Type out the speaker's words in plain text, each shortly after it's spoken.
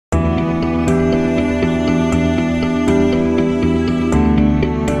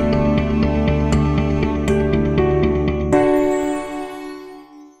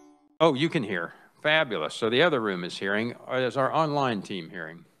Oh, you can hear. Fabulous. So the other room is hearing. Is our online team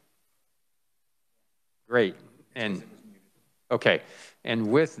hearing? Great. And okay. And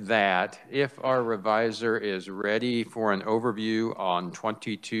with that, if our reviser is ready for an overview on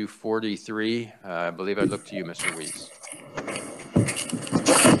 2243, I believe I look to you, Mr. Weiss.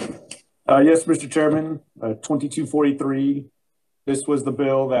 Yes, Mr. Chairman, 2243. This was the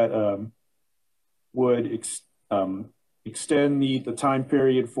bill that would extend the time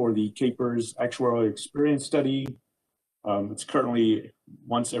period for the CAPERS actuarial experience study. It's currently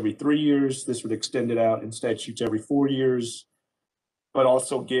once every 3 years. This would extend it out in statutes every 4 years, but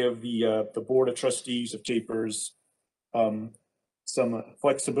also give the Board of Trustees of CAPERS some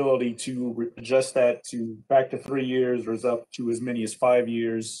flexibility to adjust that to back to 3 years or up to as many as 5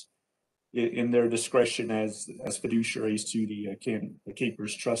 years in their discretion as fiduciaries to the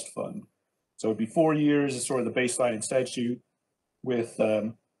CAPERS Trust Fund. So it'd be 4 years is sort of the baseline in statute, with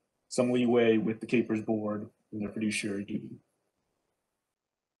some leeway with the CAPERS board in their fiduciary duty.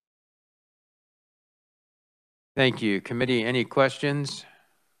 Thank you. Committee, any questions?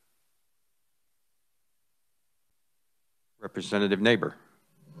 Representative Neighbor.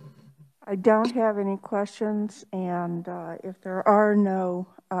 I don't have any questions, and if there are no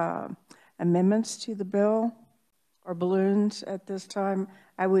amendments to the bill or balloons at this time,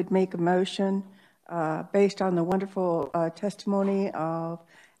 I would make a motion based on the wonderful testimony of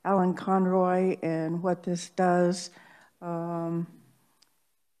Alan Conroy and what this does. I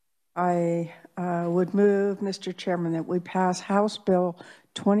would move, Mr. Chairman, that we pass House Bill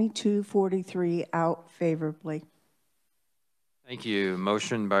 2243 out favorably. Thank you.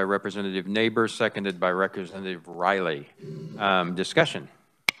 Motion by Representative Neighbor, seconded by Representative Riley. Discussion.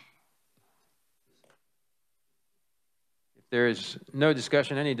 If there is no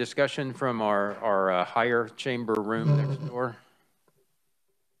discussion, any discussion from our higher chamber room next door?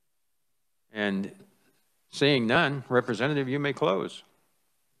 And seeing none, Representative, you may close.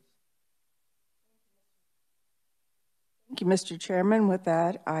 Thank you, Mr. Chairman. With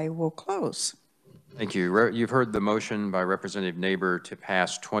that, I will close. Thank you. You've heard the motion by Representative Neighbor to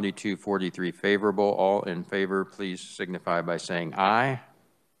pass 2243 favorable. All in favor, please signify by saying aye. Aye.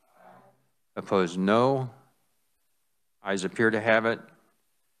 Opposed, no. Ayes appear to have it.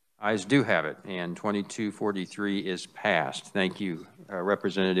 Ayes do have it, and 2243 is passed. Thank you,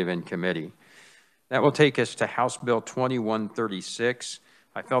 Representative and committee. That will take us to House Bill 2136.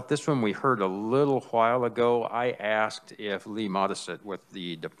 I felt this one we heard a little while ago. I asked if Lee Modisett with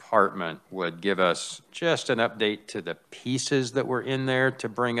the department would give us just an update to the pieces that were in there to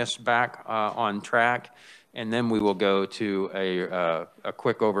bring us back on track, and then we will go to a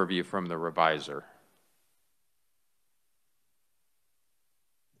quick overview from the reviser.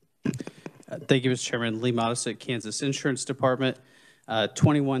 Thank you, Mr. Chairman. Lee Modisett, Kansas Insurance Department.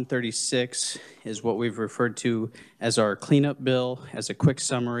 2136 is what we've referred to as our cleanup bill. As a quick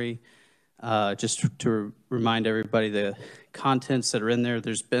summary, just to remind everybody the contents that are in there,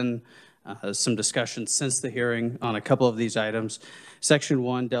 there's been some discussion since the hearing on a couple of these items. Section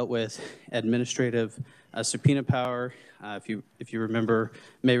 1 dealt with administrative subpoena power. If you remember,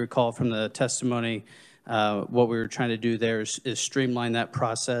 may recall from the testimony, what we were trying to do there is streamline that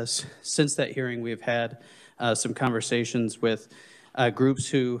process. Since that hearing, we've had some conversations with groups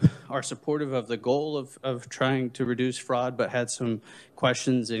who are supportive of the goal of trying to reduce fraud, but had some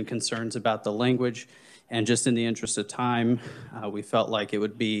questions and concerns about the language. And just in the interest of time, we felt like it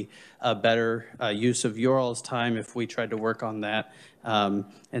would be a better use of your all's time if we tried to work on that.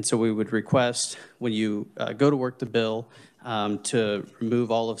 And so we would request, when you go to work the bill, to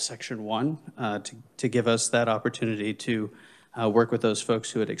remove all of Section 1 to give us that opportunity to work with those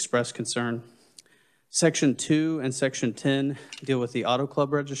folks who had expressed concern. Section 2 and Section 10 deal with the auto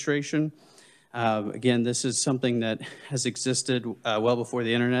club registration. Again, this is something that has existed well before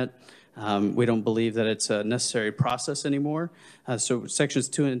the internet. We don't believe that it's a necessary process anymore. So Sections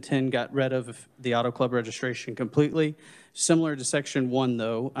 2 and 10 got rid of the auto club registration completely. Similar to Section 1,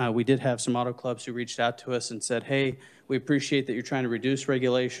 though, we did have some auto clubs who reached out to us and said, hey, we appreciate that you're trying to reduce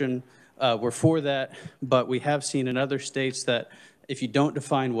regulation. We're for that, but we have seen in other states that if you don't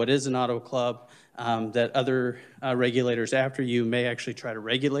define what is an auto club, that other regulators after you may actually try to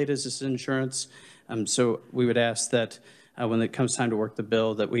regulate as this insurance. So we would ask that when it comes time to work the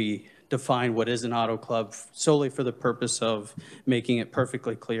bill, that we define what is an auto club solely for the purpose of making it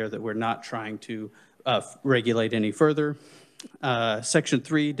perfectly clear that we're not trying to regulate any further. Section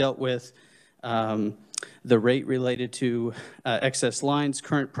 3 dealt with the rate related to excess lines.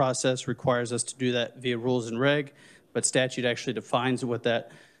 Current process requires us to do that via rules and reg, but statute actually defines what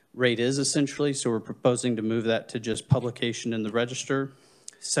that rate is essentially, so we're proposing to move that to just publication in the register.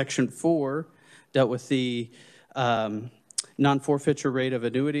 Section 4 dealt with the non-forfeiture rate of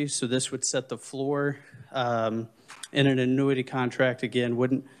annuities. So this would set the floor in an annuity contract. Again,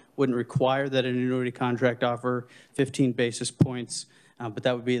 wouldn't require that an annuity contract offer 15 basis points, but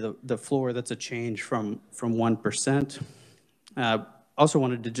that would be the floor. That's a change from 1%. Also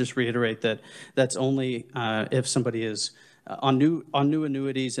wanted to just reiterate that that's only if somebody is on new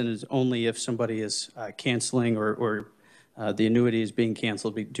annuities, and is only if somebody is canceling or the annuity is being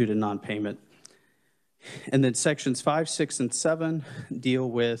canceled due to non-payment. And then sections 5, 6, and 7 deal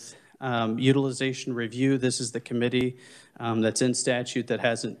with utilization review. This is the committee that's in statute that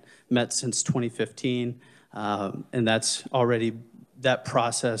hasn't met since 2015, and that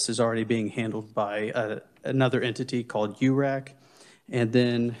process is already being handled by another entity called URAC. And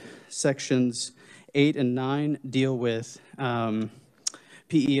then sections 8 and 9 deal with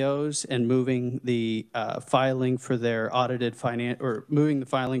PEOs and moving the filing for their moving the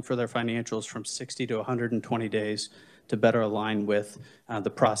filing for their financials from 60 to 120 days to better align with the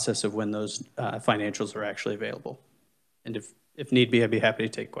process of when those financials are actually available. And if need be, I'd be happy to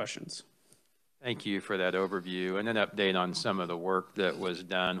take questions. Thank you for that overview and an update on some of the work that was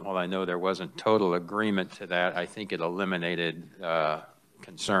done. While I know there wasn't total agreement to that, I think it eliminated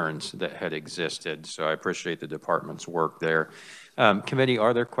concerns that had existed. So I appreciate the department's work there. Committee,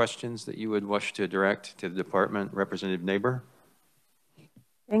 are there questions that you would wish to direct to the department? Representative Neighbor?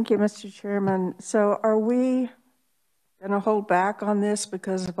 Thank you, Mr. Chairman. So are we going to hold back on this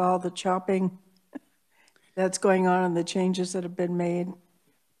because of all the chopping that's going on and the changes that have been made?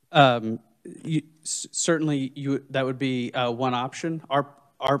 Certainly, that would be one option.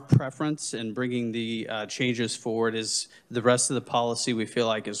 Our preference in bringing the changes forward is the rest of the policy we feel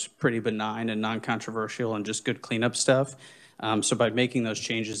like is pretty benign and non-controversial and just good cleanup stuff. So by making those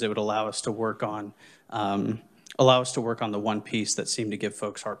changes, it would allow us to work on the one piece that seemed to give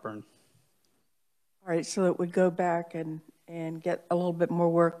folks heartburn. All right, so it would go back and get a little bit more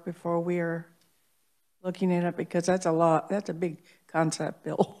work before we are looking at it, because that's a lot. That's a big concept,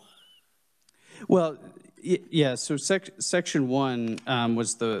 Bill. Well, yeah, so section 1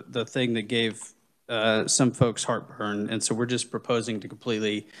 was the thing that gave some folks heartburn, and so we're just proposing to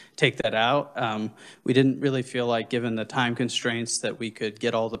completely take that out. We didn't really feel like, given the time constraints, that we could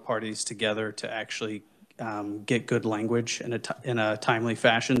get all the parties together to actually get good language in a timely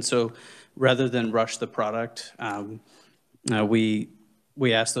fashion. So rather than rush the product,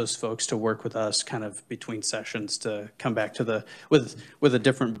 we asked those folks to work with us kind of between sessions to come back to with a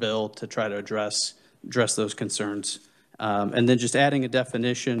different bill to try to address those concerns. And then just adding a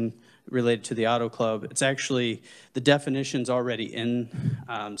definition related to the auto club. It's actually, the definition's already in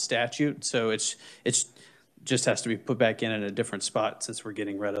statute, so it's just has to be put back in a different spot since we're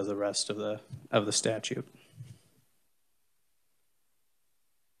getting rid of the rest of the statute.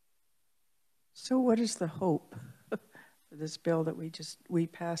 So what is the hope for this bill that we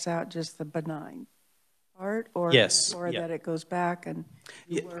pass out, just the benign part, or yes, or that it goes back and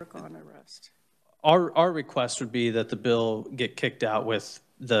you work on the rest? Our request would be that the bill get kicked out with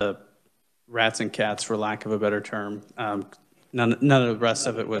the rats and cats, for lack of a better term. None of the rest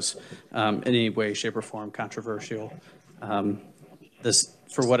of it was in any way, shape, or form controversial. This,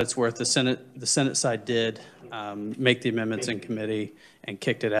 for what it's worth, the Senate side did make the amendments in committee and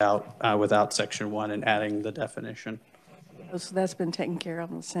kicked it out without section 1 and adding the definition. Oh, so that's been taken care of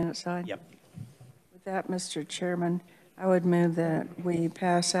on the Senate side? Yep. With that, Mr. Chairman, I would move that we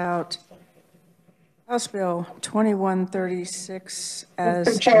pass out House Bill 2136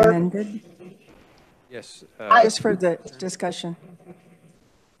 as amended. Yes. Just for the discussion.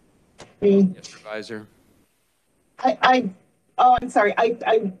 Yes, Advisor. I'm sorry.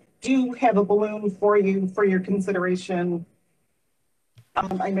 I do have a balloon for you for your consideration.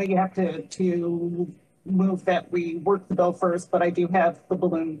 I know you have to move that we work the bill first, but I do have the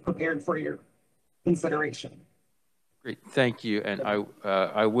balloon prepared for your consideration. Great, thank you. And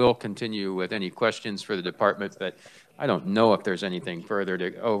I will continue with any questions for the department, but I don't know if there's anything further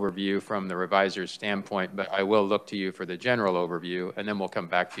to overview from the reviser's standpoint, but I will look to you for the general overview, and then we'll come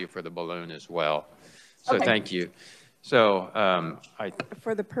back to you for the balloon as well. So okay. Thank you. So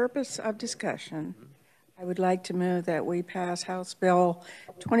for the purpose of discussion, I would like to move that we pass House Bill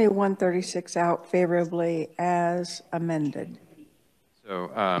 2136 out favorably as amended. So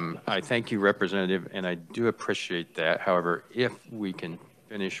I thank you, Representative, and I do appreciate that. However, if we can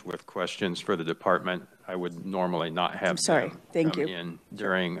finish with questions for the department, I would normally not have them come in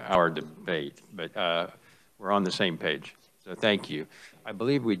during our debate, but we're on the same page. So thank you. I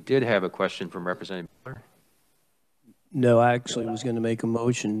believe we did have a question from Representative Miller. No, I actually was going to make a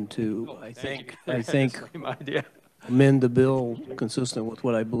motion to, I think, same idea. amend the bill consistent with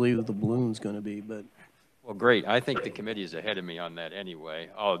what I believe the balloon's going to be, but Well, great. I think the committee is ahead of me on that anyway.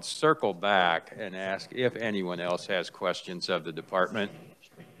 I'll circle back and ask if anyone else has questions of the department.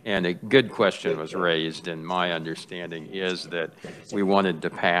 And a good question was raised, and my understanding is that we wanted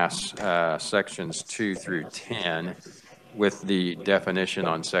to pass sections 2 through 10 with the definition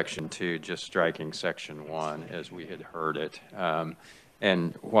on section 2, just striking section 1 as we had heard it.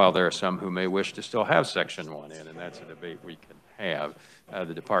 And while there are some who may wish to still have section 1 in, and that's a debate we can have,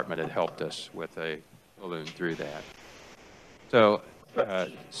 the department had helped us with a balloon through that. So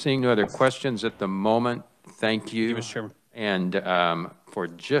seeing no other questions at the moment, thank you. Mr. Chairman. And for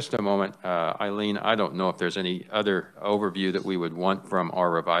just a moment, Eileen, I don't know if there's any other overview that we would want from our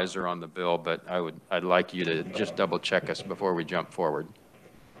revisor on the bill, but I'd like you to just double check us before we jump forward.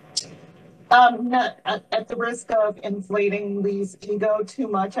 Not at the risk of inflating Lee's ego too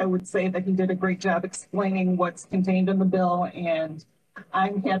much, I would say that he did a great job explaining what's contained in the bill, and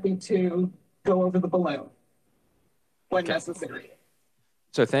I'm happy to go over the balloon when necessary.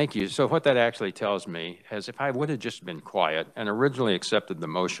 So thank you. So what that actually tells me is if I would have just been quiet and originally accepted the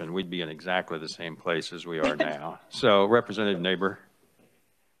motion, we'd be in exactly the same place as we are now. So Representative Neighbor.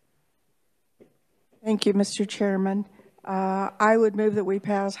 Thank you, Mr. Chairman. I would move that we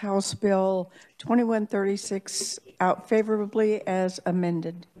pass House Bill 2136 out favorably as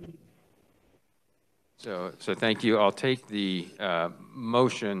amended. So thank you. I'll take the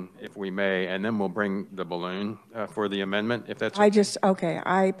motion, if we may, and then we'll bring the balloon for the amendment, if that's okay.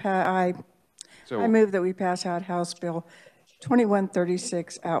 I move that we pass out House Bill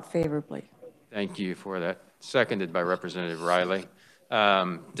 2136 out favorably. Thank you for that. Seconded by Representative Riley.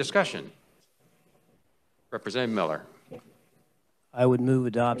 Discussion. Representative Miller. I would move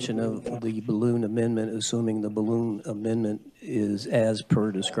adoption of the balloon amendment, assuming the balloon amendment is as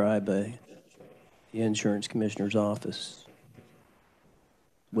per described by the Insurance Commissioner's Office,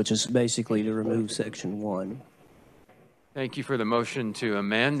 which is basically to remove Section 1. Thank you for the motion to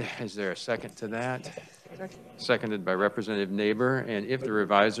amend. Is there a second to that? Seconded by Representative Neighbor. And if the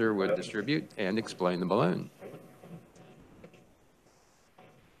revisor would distribute and explain the balloon.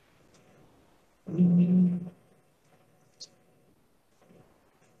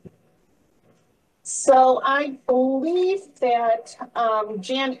 So I believe that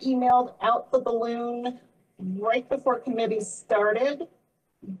Jan emailed out the balloon right before committee started,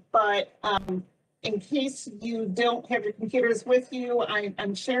 but in case you don't have your computers with you,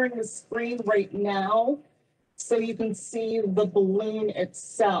 I'm sharing the screen right now so you can see the balloon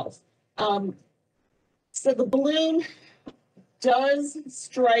itself. So the balloon does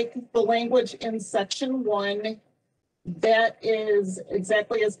strike the language in section 1. That is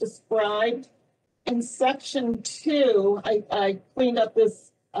exactly as described. In section 2, I cleaned up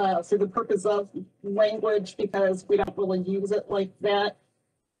this for the purpose of language because we don't really use it like that.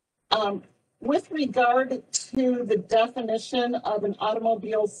 With regard to the definition of an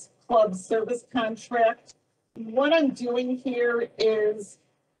automobile club service contract, what I'm doing here is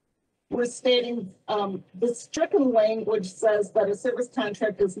we're stating the stricken language says that a service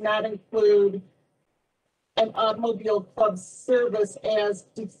contract does not include an automobile club service as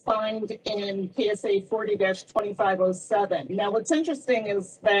defined in KSA 40-2507. Now, what's interesting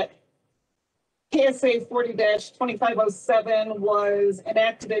is that KSA 40-2507 was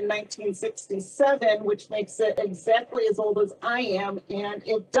enacted in 1967, which makes it exactly as old as I am, and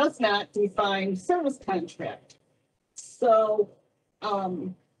it does not define service contract. So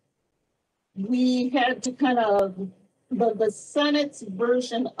we had to kind of the Senate's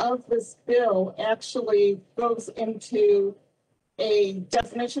version of this bill actually goes into a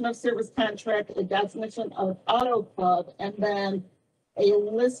definition of service contract, a definition of auto club, and then a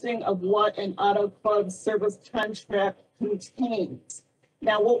listing of what an auto club service contract contains.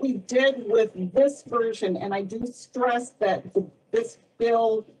 Now, what we did with this version, and I do stress that this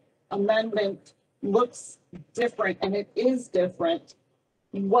bill amendment looks different, and it is different.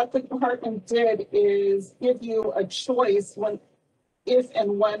 What the department did is give you a choice if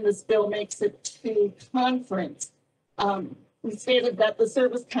and when this bill makes it to conference. We stated that the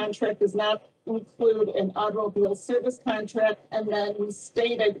service contract does not include an automobile service contract, and then we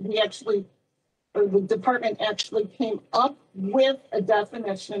stated the department actually came up with a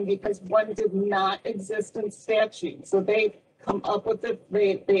definition because one did not exist in statute. So they've come up with it.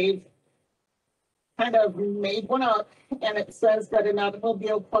 They've kind of made one up, and it says that an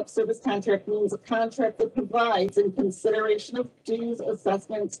automobile club service contract means a contract that provides, in consideration of dues,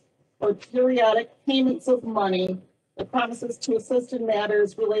 assessments, or periodic payments of money, that promises to assist in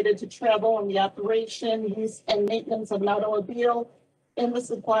matters related to travel and the operation, use, and maintenance of an automobile in the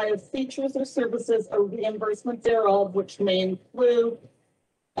supply of features or services or reimbursement thereof, which may include,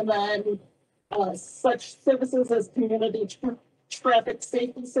 and then such services as community traffic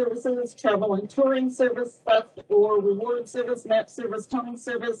safety services, travel and touring service, theft or reward service, map service, towing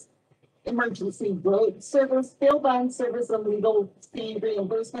service, emergency road service, bail bond service, and legal fee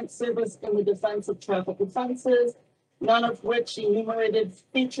reimbursement service in the defense of traffic offenses, none of which enumerated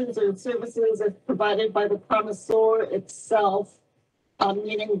features or services as provided by the promisor itself,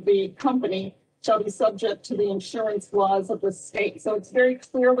 meaning the company, shall be subject to the insurance laws of the state. So it's very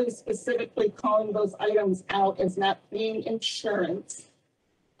clearly specifically calling those items out as not being insurance.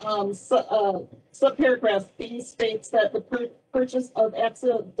 Subparagraph B states that the purchase of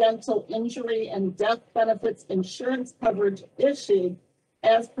accidental injury and death benefits insurance coverage issued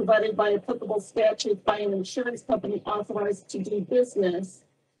as provided by applicable statute by an insurance company authorized to do business,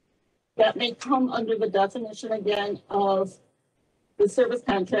 that may come under the definition again of the service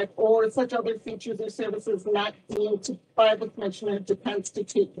contract or such other features or services not deemed by the commissioner to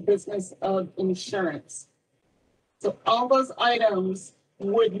constitute the business of insurance. So all those items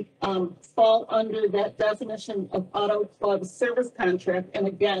would fall under that definition of auto club service contract, and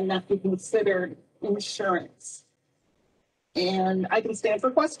again, not be considered insurance. And I can stand for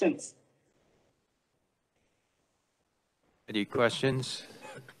questions. Any questions?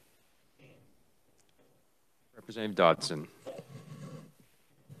 Representative Dodson.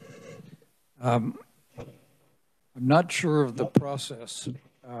 I'm not sure of the process.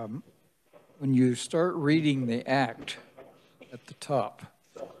 When you start reading the act at the top,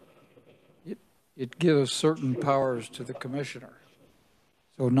 it gives certain powers to the commissioner.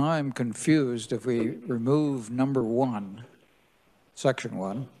 So now I'm confused. If we remove number 1, section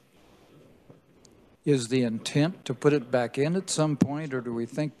 1, is the intent to put it back in at some point, or do we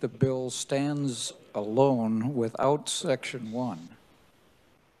think the bill stands alone without section 1?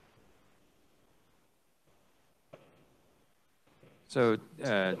 So to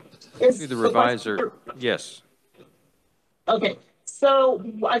the revisor, yes. Okay, so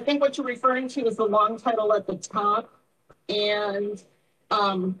I think what you're referring to is the long title at the top. And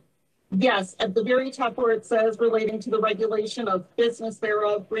yes, at the very top where it says relating to the regulation of business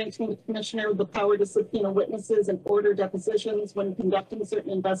thereof, granting the commissioner the power to subpoena witnesses and order depositions when conducting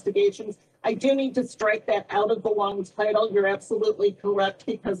certain investigations. I do need to strike that out of the long title. You're absolutely correct,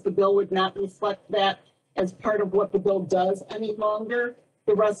 because the bill would not reflect that as part of what the bill does any longer.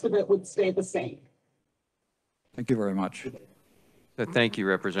 The rest of it would stay the same. Thank you very much. So thank you,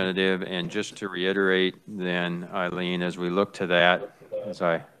 Representative. And just to reiterate then, Eileen, as we look to that, as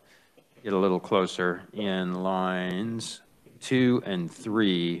I get a little closer, in lines 2 and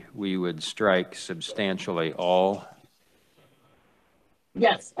 3, we would strike substantially all.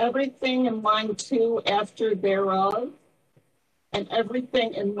 Yes, everything in line 2 after thereof, and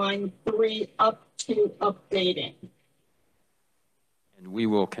everything in line 3 up to updating. And we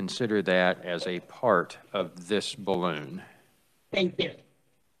will consider that as a part of this balloon. Thank you.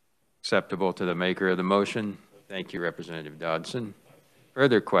 Acceptable to the maker of the motion. Thank you, Representative Dodson.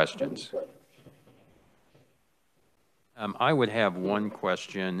 Further questions? I would have one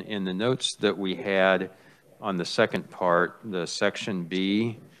question. In the notes that we had on the second part, the section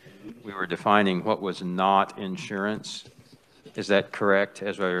B, we were defining what was not insurance. Is that correct,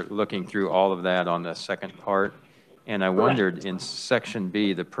 as we're looking through all of that on the second part? And I wondered, in section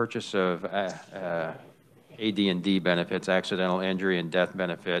B, the purchase of AD&D benefits, accidental injury and death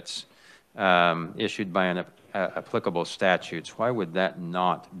benefits issued by an applicable statutes, why would that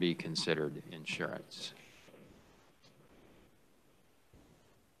not be considered insurance?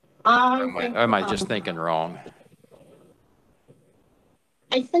 Or am I just thinking wrong?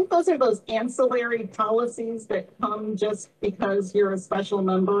 I think those are those ancillary policies that come just because you're a special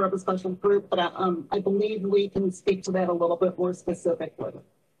member of a special group, but I believe we can speak to that a little bit more specifically.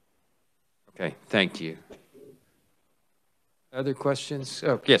 Okay, thank you. Other questions?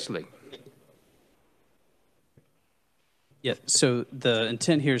 Oh, yes, Lee. Yeah, so the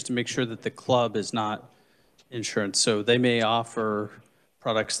intent here is to make sure that the club is not insurance. So they may offer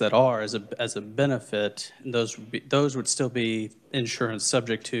products that are as a benefit, and those would still be insurance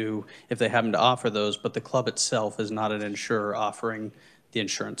subject to if they happen to offer those, but the club itself is not an insurer offering the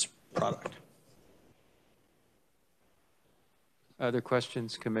insurance product. Other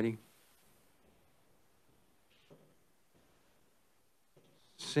questions, committee?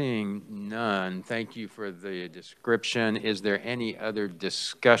 Seeing none, thank you for the description. Is there any other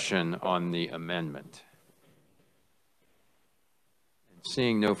discussion on the amendment?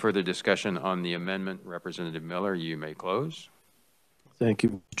 Seeing no further discussion on the amendment, Representative Miller, you may close. Thank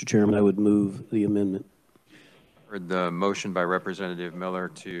you, Mr. Chairman. I would move the amendment. Heard the motion by Representative Miller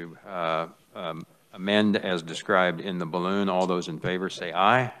to amend as described in the balloon. All those in favor say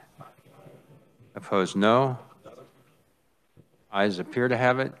aye. Opposed, no. Ayes appear to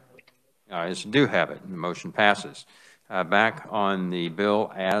have it. Ayes do have it. The motion passes. Back on the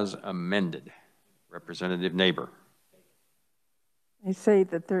bill as amended. Representative Neighbor. I say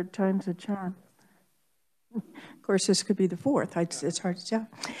the third time's a charm. Of course, this could be the fourth. It's hard to tell.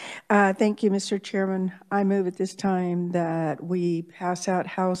 Thank you, Mr. Chairman. I move at this time that we pass out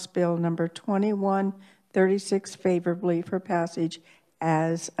House Bill number 2136 favorably for passage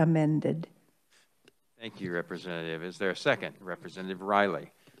as amended. Thank you, Representative. Is there a second? Representative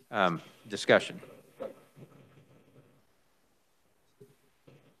Riley. Discussion.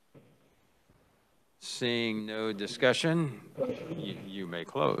 Seeing no discussion, you may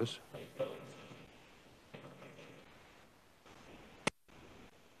close.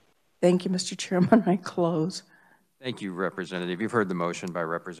 Thank you, Mr. Chairman. I close. Thank you, Representative. You've heard the motion by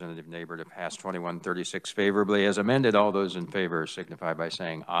Representative Neighbor to pass 2136 favorably as amended. All those in favor signify by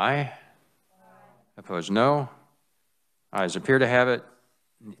saying aye. Opposed, no. Ayes appear to have it.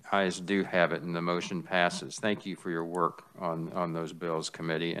 Ayes do have it, and the motion passes. Thank you for your work on those bills,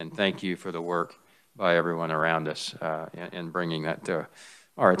 committee, and thank you for the work by everyone around us in bringing that to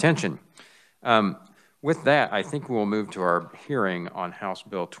our attention. With that, I think we'll move to our hearing on House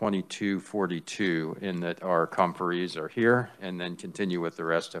Bill 2242 in that our conferees are here, and then continue with the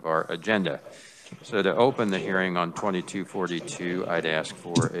rest of our agenda. So to open the hearing on 2242, I'd ask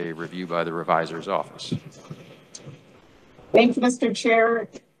for a review by the Revisor's Office. Thank you, Mr. Chair.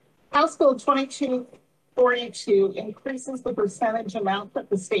 House Bill 2242 increases the percentage amount that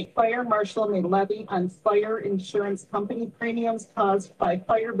the state fire marshal may levy on fire insurance company premiums caused by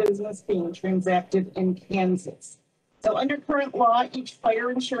fire business being transacted in Kansas. So under current law, each fire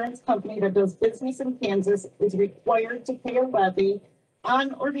insurance company that does business in Kansas is required to pay a levy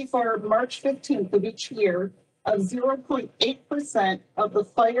on or before March 15th of each year of 0.8% of the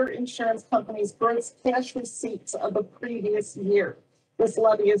fire insurance company's gross cash receipts of the previous year. This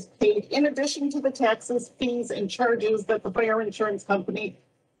levy is paid in addition to the taxes, fees, and charges that the fire insurance company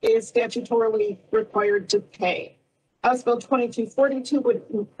is statutorily required to pay. House Bill 2242 would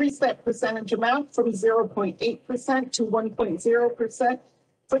increase that percentage amount from 0.8% to 1.0%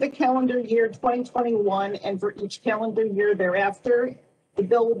 for the calendar year 2021 and for each calendar year thereafter. The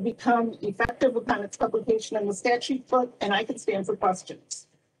bill would become effective upon its publication in the statute book, and I can stand for questions.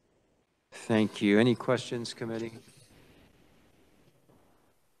 Thank you. Any questions, committee?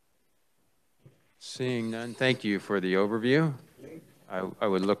 Seeing none, thank you for the overview. I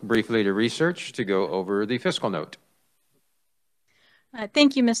would look briefly to research to go over the fiscal note.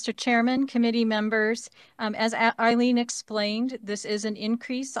 Thank you, Mr. Chairman, committee members. As Eileen explained, this is an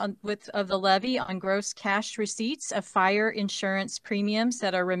increase of the levy on gross cash receipts of fire insurance premiums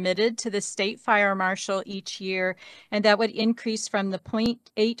that are remitted to the state fire marshal each year, and that would increase from the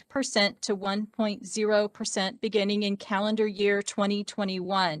 0.8% to 1.0% beginning in calendar year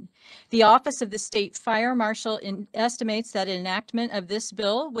 2021. The Office of the State Fire Marshal estimates that enactment of this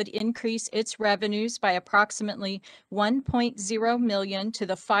bill would increase its revenues by approximately $1.0 million to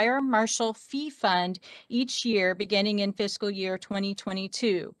the Fire Marshal Fee Fund each year beginning in fiscal year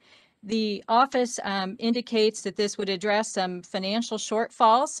 2022. The office indicates that this would address some financial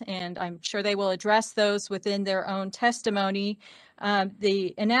shortfalls, and I'm sure they will address those within their own testimony.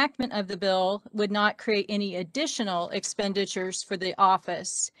 The enactment of the bill would not create any additional expenditures for the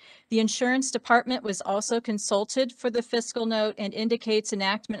office. The insurance department was also consulted for the fiscal note and indicates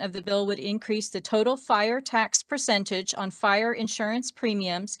enactment of the bill would increase the total fire tax percentage on fire insurance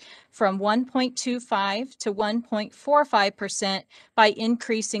premiums from 1.25 to 1.45% by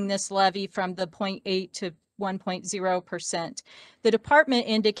increasing this levy from the 0.8 to 1.0%. The department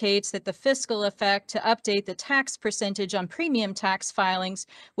indicates that the fiscal effect to update the tax percentage on premium tax filings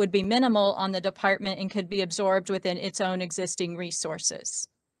would be minimal on the department and could be absorbed within its own existing resources.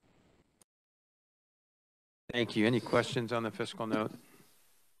 Thank you. Any questions on the fiscal note?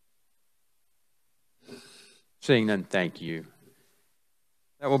 Seeing none, thank you.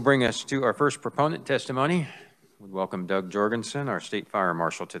 That will bring us to our first proponent testimony. We welcome Doug Jorgensen, our State Fire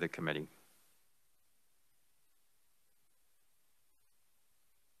Marshal, to the committee.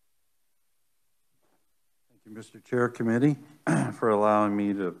 Mr. Chair, Committee, for allowing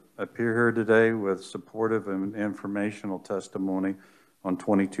me to appear here today with supportive and informational testimony on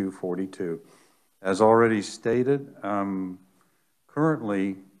 2242. As already stated,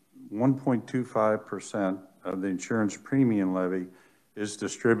 currently 1.25% of the insurance premium levy is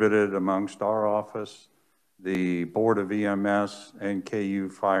distributed amongst our office, the Board of EMS, and KU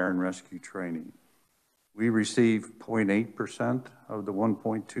Fire and Rescue Training. We receive 0.8% of the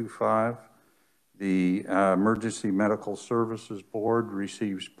 1.25. The Emergency Medical Services Board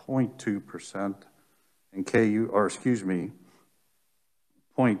receives 0.2%, and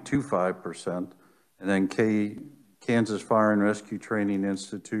 0.25%, and then Kansas Fire and Rescue Training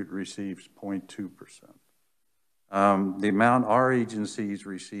Institute receives 0.2%. The amount our agency is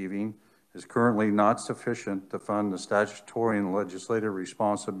receiving is currently not sufficient to fund the statutory and legislative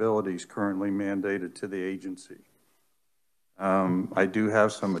responsibilities currently mandated to the agency. I do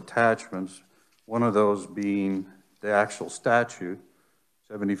have some attachments, one of those being the actual statute,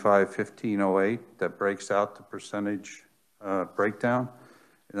 75-1508, that breaks out the percentage breakdown.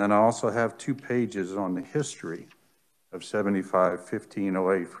 And then I also have 2 pages on the history of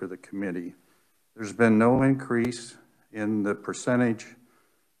 75-1508 for the committee. There's been no increase in the percentage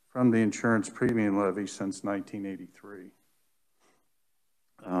from the insurance premium levy since 1983.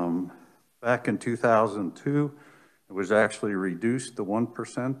 Back in 2002, it was actually reduced to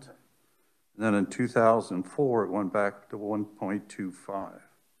 1%. And then in 2004, it went back to 1.25.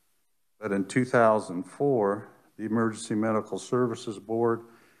 But in 2004, the Emergency Medical Services Board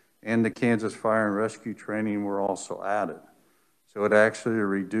and the Kansas Fire and Rescue Training were also added. So it actually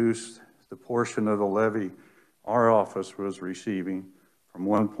reduced the portion of the levy our office was receiving from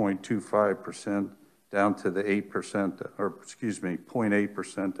 1.25% down to the 8%, or excuse me,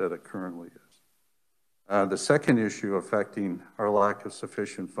 0.8% that it currently is. The second issue affecting our lack of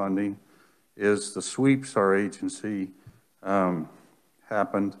sufficient funding is the sweeps our agency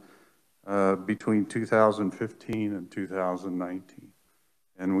happened between 2015 and 2019.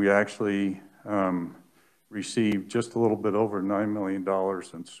 And we actually received just a little bit over $9 million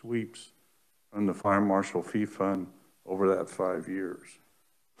in sweeps from the Fire Marshal Fee Fund over that 5 years.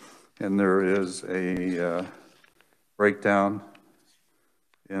 And there is a breakdown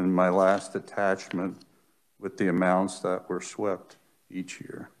in my last attachment with the amounts that were swept each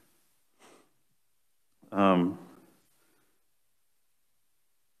year.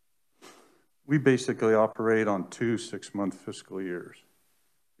 We basically operate on 2 6-month fiscal years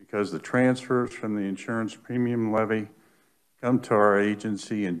because the transfers from the insurance premium levy come to our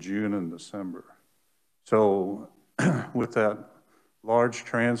agency in June and December. So with that large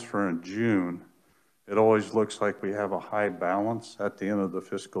transfer in June, it always looks like we have a high balance at the end of the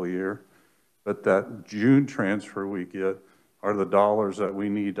fiscal year. But that June transfer we get are the dollars that we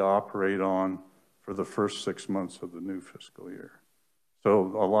need to operate on for the first 6 months of the new fiscal year.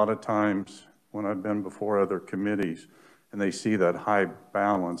 So a lot of times when I've been before other committees and they see that high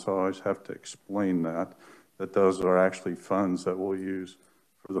balance, I always have to explain that those are actually funds that we'll use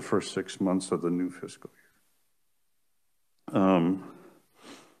for the first 6 months of the new fiscal year.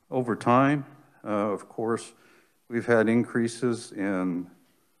 Over time, of course, we've had increases in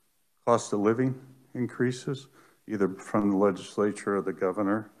cost of living increases, either from the legislature or the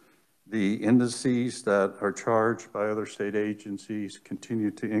governor. The indices that are charged by other state agencies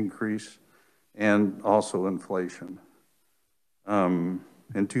continue to increase, and also inflation.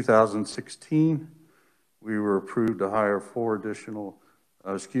 In 2016, we were approved to hire 4 additional,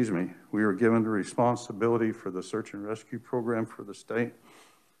 we were given the responsibility for the search and rescue program for the state.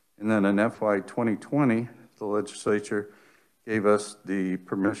 And then in FY 2020, the legislature gave us the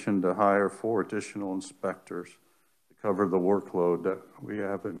permission to hire 4 additional inspectors to cover the workload that we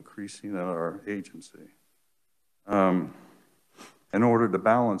have increasing at our agency. In order to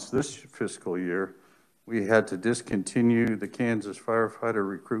balance this fiscal year, we had to discontinue the Kansas Firefighter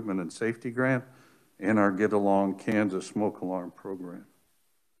Recruitment and Safety Grant and our Get Along Kansas Smoke Alarm Program.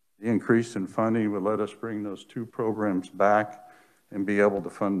 The increase in funding would let us bring those 2 programs back and be able to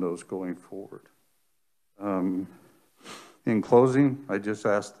fund those going forward. In closing, I just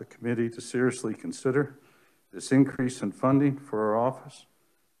ask the committee to seriously consider this increase in funding for our office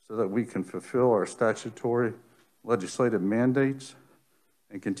so that we can fulfill our statutory legislative mandates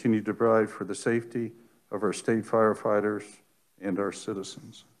and continue to provide for the safety of our state firefighters and our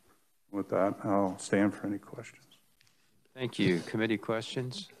citizens. With that, I'll stand for any questions. Thank you. Committee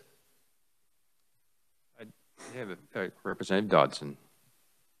questions? I have Representative Dodson.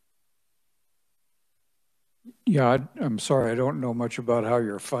 Yeah, I'm sorry, I don't know much about how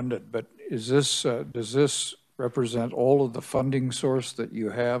you're funded, but is this, does this represent all of the funding source that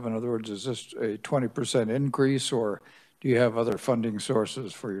you have? In other words, is this a 20% increase, or do you have other funding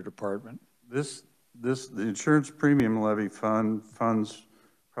sources for your department? The insurance premium levy fund funds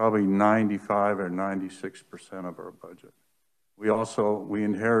probably 95 or 96% of our budget. We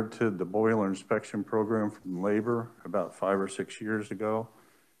inherited the boiler inspection program from labor about 5 or 6 years ago.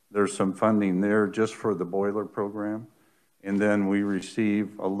 There's some funding there just for the boiler program. And then we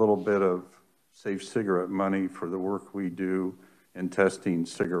receive a little bit of safe cigarette money for the work we do in testing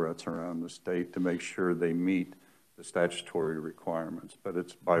cigarettes around the state to make sure they meet the statutory requirements. But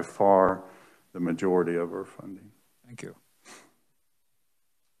it's by far the majority of our funding. Thank you.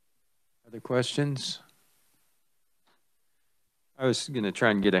 Other questions? I was going to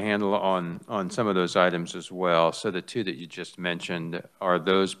try and get a handle on some of those items as well. So the two that you just mentioned, are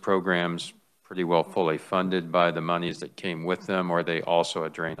those programs pretty well fully funded by the monies that came with them, or are they also a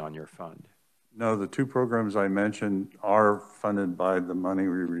drain on your fund? No, the two programs I mentioned are funded by the money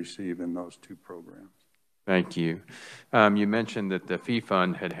we receive in those two programs. Thank you. You mentioned that the fee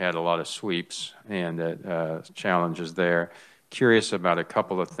fund had a lot of sweeps and challenges there. Curious about a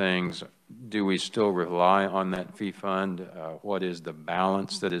couple of things. Do we still rely on that fee fund? What is the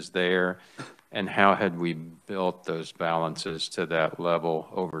balance that is there? And how had we built those balances to that level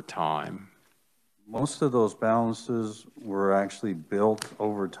over time? Most of those balances were actually built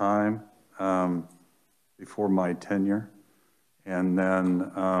over time before my tenure. And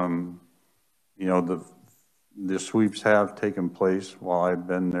then, you know, the sweeps have taken place while I've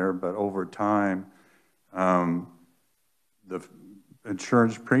been there, but over time, the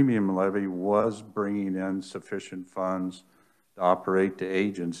insurance premium levy was bringing in sufficient funds to operate the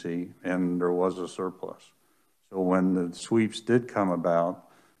agency, and there was a surplus. So when the sweeps did come about,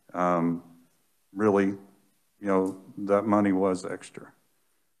 really, you know, that money was extra.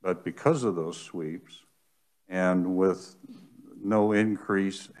 But because of those sweeps, and with no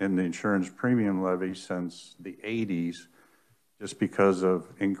increase in the insurance premium levy since the 80s, just because of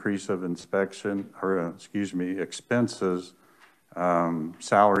increase of inspection, or excuse me, expenses,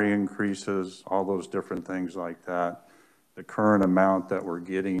 salary increases, all those different things like that, the current amount that we're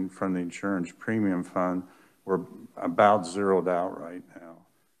getting from the insurance premium fund, we're about zeroed out right now.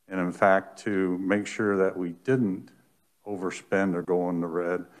 And in fact, to make sure that we didn't overspend or go in the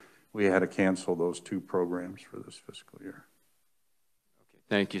red, we had to cancel those two programs for this fiscal year. Okay,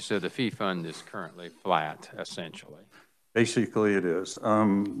 thank you. So the fee fund is currently flat, essentially. Basically, it is.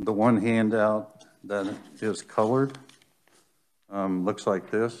 The one handout that is colored looks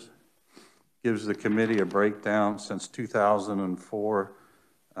like this. Gives the committee a breakdown since 2004,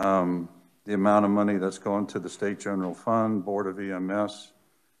 the amount of money that's going to the State General Fund, Board of EMS,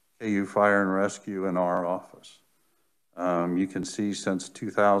 KU Fire and Rescue, and our office. You can see since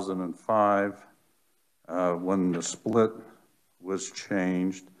 2005, when the split was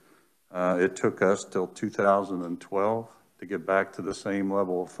changed, it took us till 2012 to get back to the same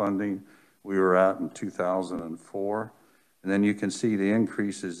level of funding we were at in 2004. And then you can see the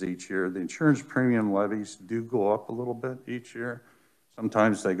increases each year. The insurance premium levies do go up a little bit each year.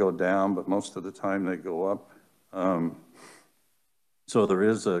 Sometimes they go down, but most of the time they go up. So there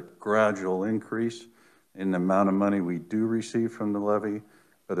is a gradual increase in the amount of money we do receive from the levy,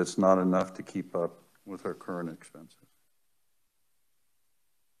 but it's not enough to keep up with our current expenses.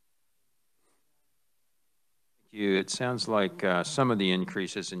 It sounds like some of the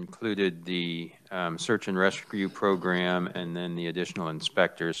increases included the search and rescue program and then the additional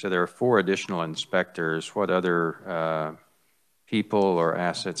inspectors. So there are 4 additional inspectors. What other people or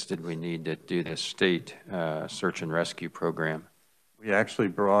assets did we need to do this state search and rescue program? We actually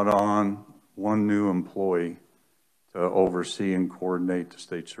brought on 1 new employee to oversee and coordinate the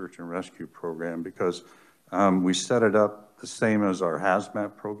state search and rescue program, because we set it up the same as our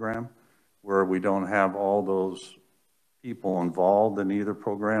hazmat program, where we don't have all those people involved in either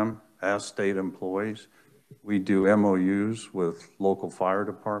program as state employees. We do MOUs with local fire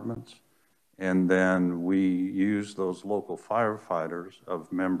departments, and then we use those local firefighters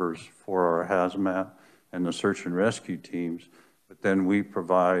of members for our hazmat and the search and rescue teams, but then we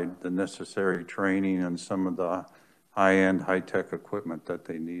provide the necessary training and some of the high-end, high-tech equipment that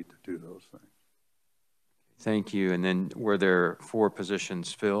they need to do those things. Thank you. And then were there 4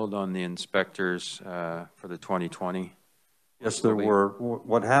 positions filled on the inspectors for the 2020? Yes, there were.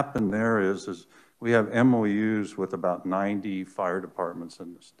 What happened there is we have MOUs with about 90 fire departments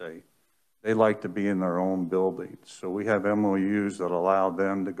in the state. They like to be in their own buildings. So we have MOUs that allow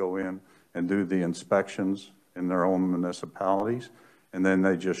them to go in and do the inspections in their own municipalities, and then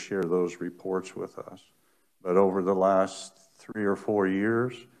they just share those reports with us. But over the last 3 or 4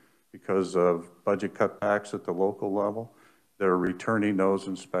 years, because of budget cutbacks at the local level, they're returning those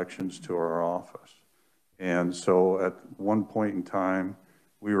inspections to our office. And so at one point in time,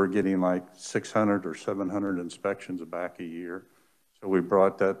 we were getting like 600 or 700 inspections back a year. So we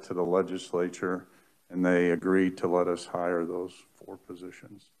brought that to the legislature, and they agreed to let us hire those 4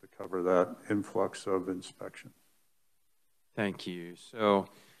 positions to cover that influx of inspection. Thank you. So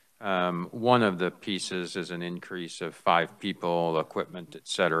One of the pieces is an increase of 5 people, equipment, et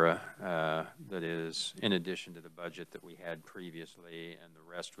cetera, that is in addition to the budget that we had previously, and the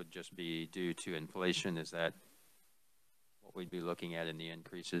rest would just be due to inflation. Is that what we'd be looking at in the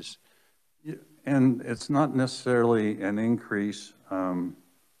increases? Yeah, and it's not necessarily an increase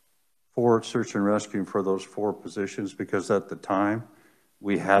for search and rescue for those 4 positions, because at the time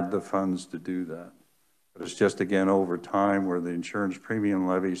we had the funds to do that. But it's just, again, over time where the insurance premium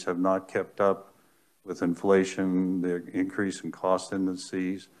levies have not kept up with inflation, the increase in cost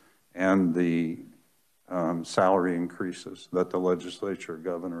indices, and the salary increases that the legislature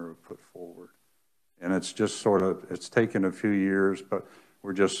governor have put forward. And it's just sort of, it's taken a few years, but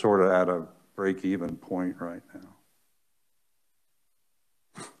we're just sort of at a break-even point right now.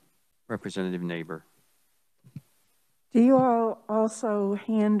 Representative Neighbor. Do you all also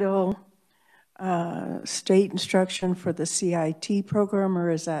handle state instruction for the CIT program,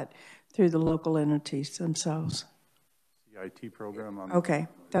 or is that through the local entities themselves? CIT program. Okay,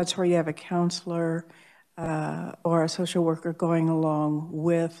 that's where you have a counselor or a social worker going along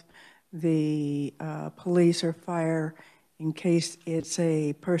with the police or fire in case it's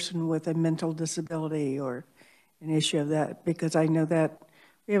a person with a mental disability or an issue of that, because I know that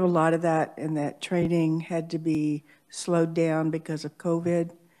we have a lot of that, and that training had to be slowed down because of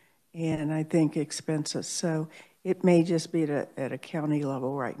COVID and I think expenses. So it may just be at a county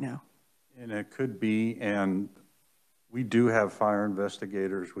level right now. And it could be, and we do have fire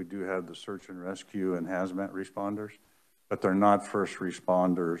investigators, we do have the search and rescue and hazmat responders, but they're not first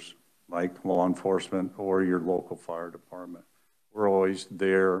responders like law enforcement or your local fire department. We're always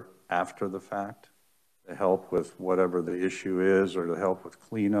there after the fact to help with whatever the issue is, or to help with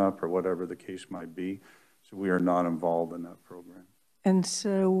cleanup, or whatever the case might be. So we are not involved in that program. And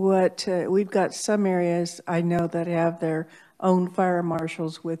so what, we've got some areas I know that have their own fire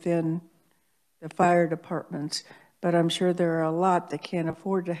marshals within the fire departments, but I'm sure there are a lot that can't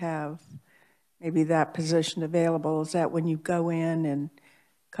afford to have maybe that position available. Is that when you go in and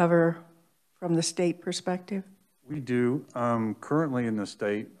cover from the state perspective? We do. Currently in the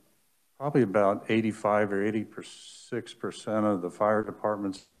state, probably about 85 or 86% of the fire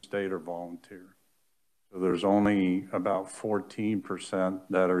departments in the state are volunteer. So there's only about 14%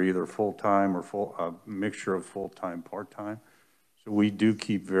 that are either full-time or a mixture of full-time, part-time. So we do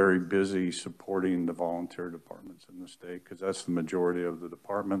keep very busy supporting the volunteer departments in the state, because that's the majority of the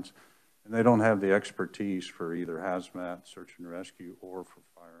departments. And they don't have the expertise for either hazmat, search and rescue, or for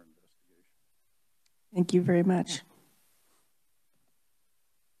fire investigation. Thank you very much.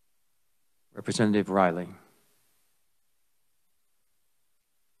 Representative Riley.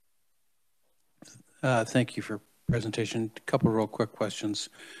 Thank you for presentation. A couple of real quick questions.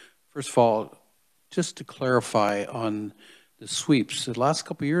 First of all, just to clarify on the sweeps, the last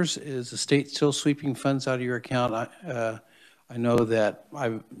couple of years, is the state still sweeping funds out of your account? I know that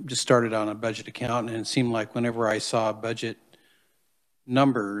I just started on a budget account, and it seemed like whenever I saw budget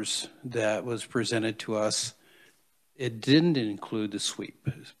numbers that was presented to us, it didn't include the sweep.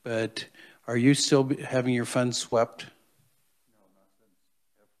 But are you still having your funds swept? No, not since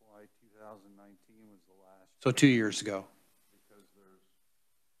FY 2019 was the last. So 2 years ago. Because there's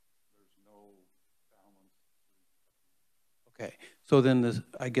no balance. Okay. So then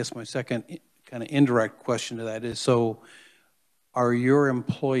I guess my second kind of indirect question to that is, so are your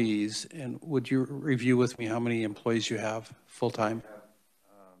employees, and would you review with me how many employees you have full-time?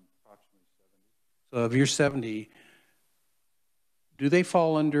 Approximately 70. So of your 70, do they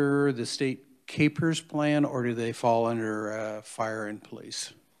fall under the state CAPERS plan, or do they fall under fire and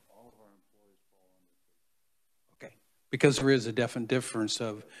police? All of our employees fall under. Okay, because there is a definite difference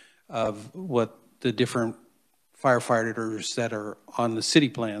of what the different firefighters that are on the city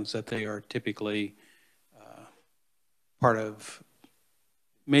plans, that they are typically part of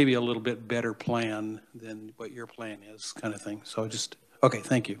maybe a little bit better plan than what your plan is, kind of thing. So just, okay,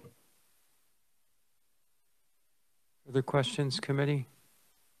 thank you. Other questions, committee?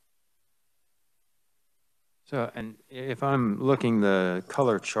 So, and if I'm looking, the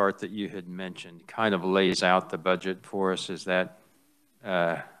color chart that you had mentioned kind of lays out the budget for us, is that,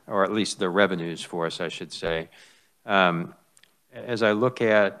 or at least the revenues for us, I should say. As I look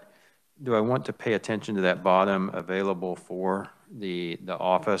at, do I want to pay attention to that bottom available for the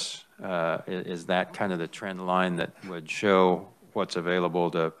office? Is that kind of the trend line that would show what's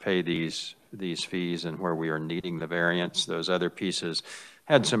available to pay these fees and where we are needing the variance? Those other pieces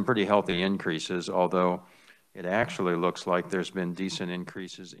had some pretty healthy increases, although it actually looks like there's been decent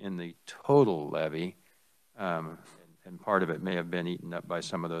increases in the total levy, and part of it may have been eaten up by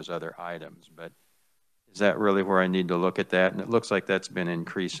some of those other items. But Is that really where I need to look at that? And it looks like that's been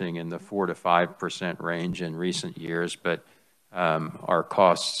increasing in the 4 to 5% range in recent years, but our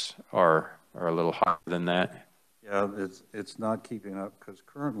costs are a little higher than that. Yeah, it's not keeping up because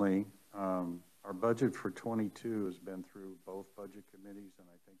currently our budget for 22 has been through both budget committees and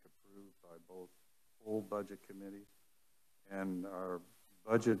I think approved by both full budget committees. And our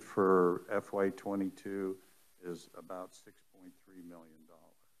budget for FY22 is about $6.3 million.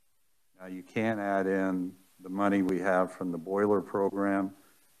 Now you can't add in the money we have from the boiler program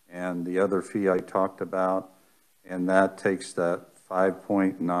and the other fee I talked about, and that takes that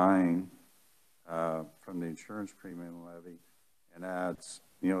 5.9 from the insurance premium levy and adds,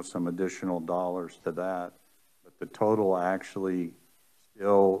 you know, some additional dollars to that. But the total actually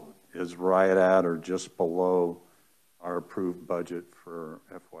still is right at or just below our approved budget for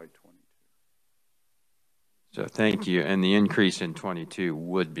FY22. So thank you. And the increase in 22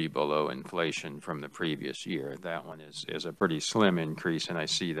 would be below inflation from the previous year. That one is a pretty slim increase, and I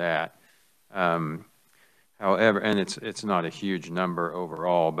see that. However, and it's not a huge number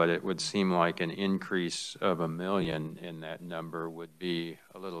overall, but it would seem like an increase of $1 million in that number would be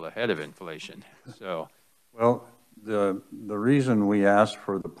a little ahead of inflation. So, well, the reason we asked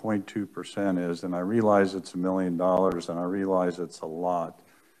for the 0.2% is, and I realize it's $1 million, and I realize it's a lot,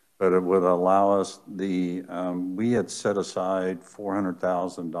 but it would allow us we had set aside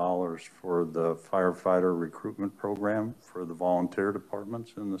 $400,000 for the firefighter recruitment program for the volunteer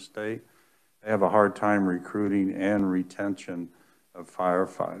departments in the state. They have a hard time recruiting and retention of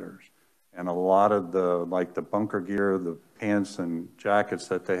firefighters. And a lot of like the bunker gear, the pants and jackets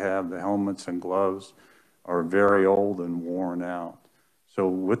that they have, the helmets and gloves are very old and worn out. So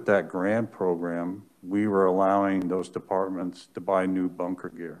with that grant program, we were allowing those departments to buy new bunker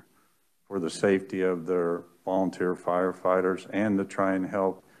gear for the safety of their volunteer firefighters and to try and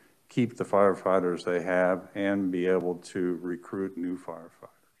help keep the firefighters they have and be able to recruit new firefighters.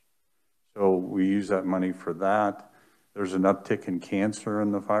 So we use that money for that. There's an uptick in cancer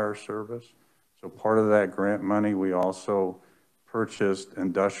in the fire service. So part of that grant money, we also purchased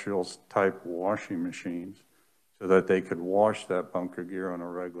industrial type washing machines so that they could wash that bunker gear on a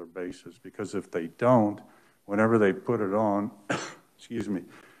regular basis. Because if they don't, whenever they put it on, excuse me,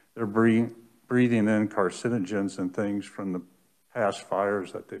 they're breathing in carcinogens and things from the past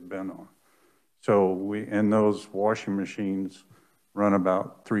fires that they've been on. So and those washing machines run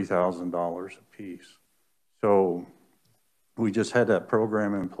about $3,000 a piece. So we just had that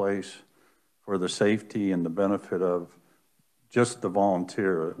program in place for the safety and the benefit of just the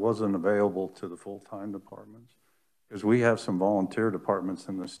volunteer. It wasn't available to the full-time departments because we have some volunteer departments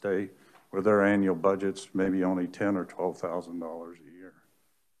in the state where their annual budget's maybe only $10,000 or $12,000 a year.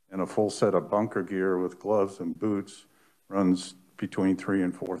 And a full set of bunker gear with gloves and boots runs between $3,000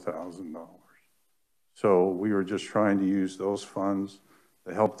 and $4,000. So we were just trying to use those funds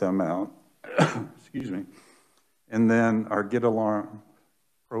to help them out. Excuse me. And then our Get Alarm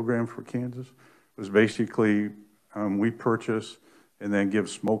program for Kansas was basically we purchase and then give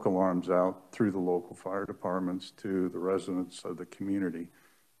smoke alarms out through the local fire departments to the residents of the community.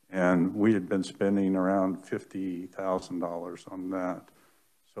 And we had been spending around $50,000 on that.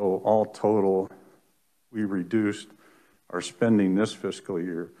 So all total, we reduced our spending this fiscal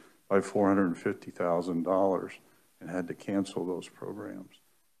year by $450,000 and had to cancel those programs.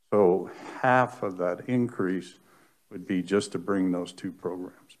 So half of that increase would be just to bring those two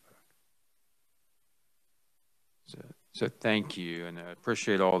programs back. So thank you, and I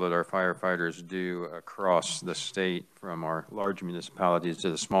appreciate all that our firefighters do across the state, from our large municipalities to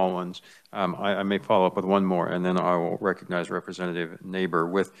the small ones. I may follow up with one more, and then I will recognize Representative Neighbor.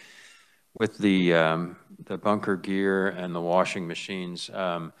 With the bunker gear and the washing machines,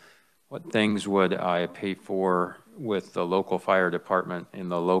 what things would I pay for with the local fire department in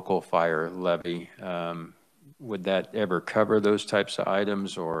the local fire levy? Would that ever cover those types of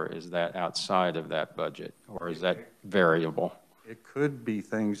items, or is that outside of that budget, or is that variable? It could be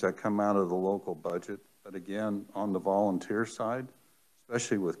things that come out of the local budget, but again, on the volunteer side,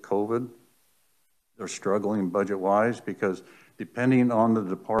 especially with COVID, they're struggling budget-wise because depending on the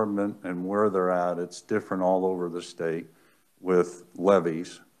department and where they're at, it's different all over the state with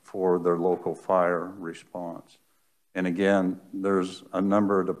levies for their local fire response. And again, there's a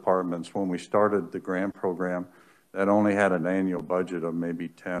number of departments when we started the grant program that only had an annual budget of maybe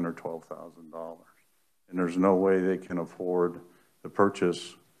 $10,000 or $12,000. And there's no way they can afford to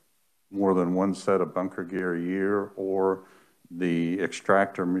purchase more than one set of bunker gear a year or the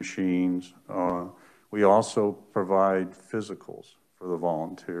extractor machines. We also provide physicals for the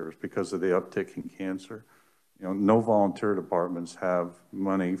volunteers because of the uptick in cancer. You know, no volunteer departments have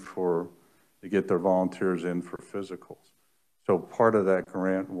money for to get their volunteers in for physicals. So part of that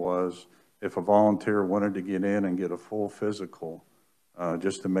grant was if a volunteer wanted to get in and get a full physical,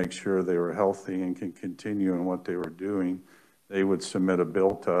 just to make sure they were healthy and can continue in what they were doing, they would submit a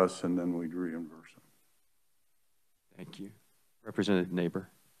bill to us and then we'd reimburse them. Thank you. Representative Neighbor.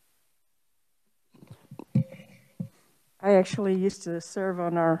 I actually used to serve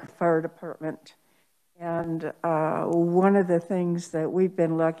on our fire department. And one of the things that we've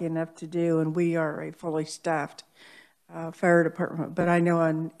been lucky enough to do, and we are a fully staffed fire department, but I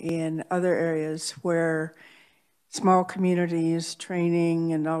know in other areas where small communities,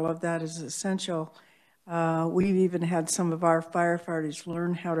 training and all of that is essential, we've even had some of our firefighters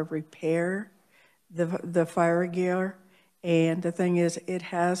learn how to repair the fire gear. And the thing is, it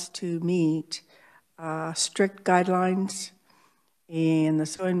has to meet strict guidelines and the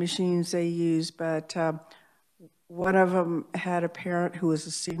sewing machines they use, but one of them had a parent who was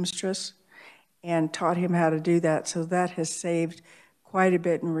a seamstress and taught him how to do that. So that has saved quite a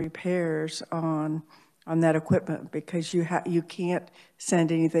bit in repairs on that equipment, because you can't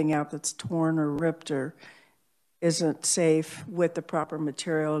send anything out that's torn or ripped or isn't safe with the proper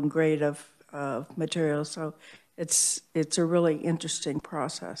material and grade of material. So it's a really interesting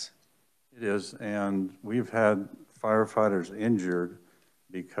process. It is, and we've had firefighters injured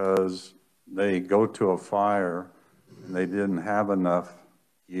because they go to a fire and they didn't have enough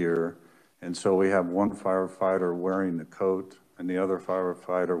gear, and so we have one firefighter wearing the coat and the other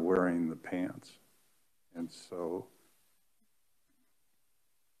firefighter wearing the pants. And so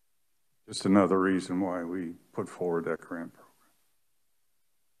just another reason why we put forward that grant program.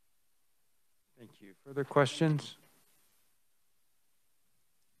 Thank you. Further questions?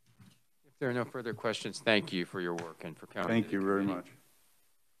 If there are no further questions, thank you for your work and for coming. Thank you very much.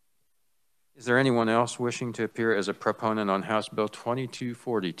 Is there anyone else wishing to appear as a proponent on House Bill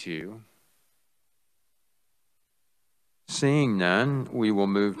 2242? Seeing none, we will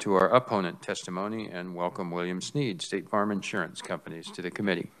move to our opponent testimony and welcome William Sneed, State Farm Insurance Companies, to the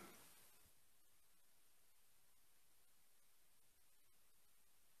committee.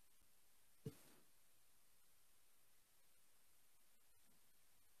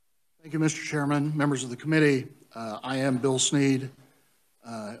 Thank you, Mr. Chairman, members of the committee. I am Bill Sneed,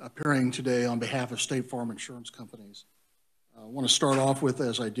 appearing today on behalf of State Farm Insurance Companies. I want to start off with,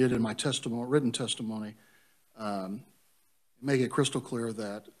 as I did in my written testimony, make it crystal clear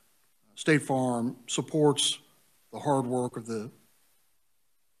that State Farm supports the hard work of the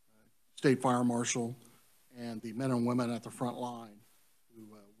State Fire Marshal and the men and women at the front line who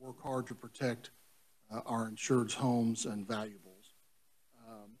work hard to protect our insured's homes and valuables.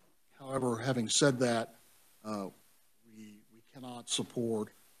 However, having said that, we cannot support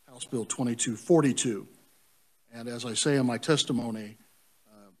House Bill 2242. And as I say in my testimony,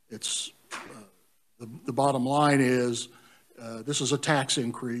 the bottom line is this is a tax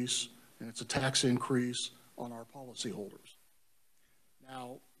increase, and it's a tax increase on our policyholders.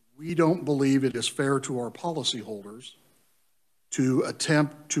 Now, we don't believe it is fair to our policyholders to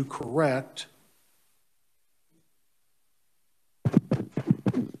attempt to correct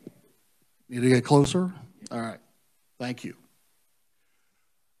Need to get closer? All right. Thank you.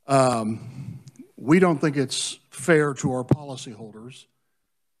 We don't think it's fair to our policyholders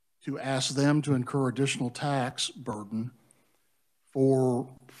to ask them to incur additional tax burden for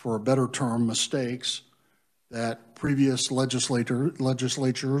a better term, mistakes that previous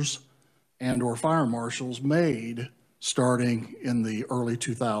legislatures and or fire marshals made starting in the early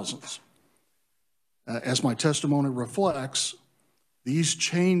 2000s. As my testimony reflects, these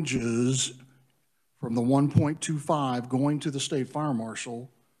changes from the 1.25 going to the state fire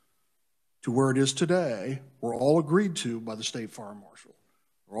marshal to where it is today were all agreed to by the state fire marshal.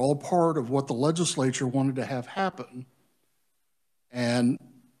 They're all part of what the legislature wanted to have happen. And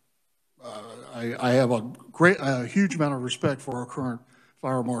I have a huge amount of respect for our current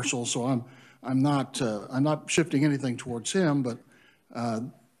fire marshal, so I'm not shifting anything towards him, but I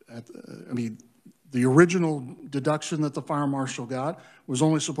mean, the original deduction that the fire marshal got was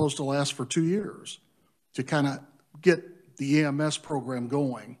only supposed to last for 2 years to kind of get the EMS program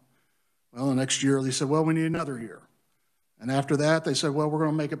going. Well, the next year they said, well, we need another year. And after that, they said, well, we're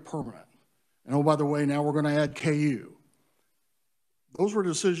going to make it permanent. And oh, by the way, now we're going to add KU. Those were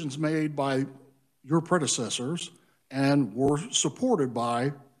decisions made by your predecessors and were supported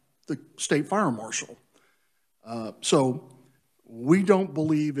by the state fire marshal. So we don't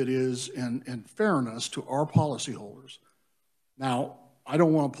believe it is in fairness to our policyholders. Now, I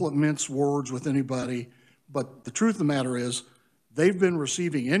don't want to mince words with anybody, but the truth of the matter is they've been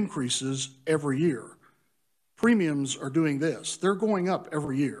receiving increases every year. Premiums are doing this. They're going up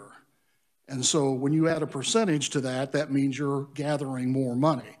every year. And so when you add a percentage to that, that means you're gathering more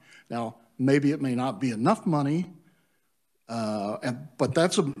money. Now, maybe it may not be enough money, but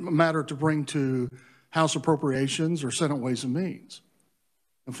that's a matter to bring to House Appropriations or Senate Ways and Means.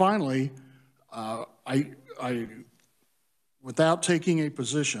 And finally, without taking a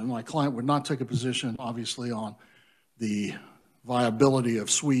position, my client would not take a position, obviously, on the viability of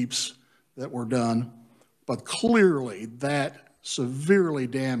sweeps that were done, but clearly that severely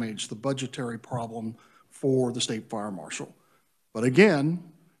damaged the budgetary problem for the state fire marshal. But again,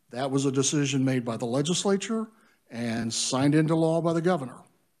 that was a decision made by the legislature and signed into law by the governor.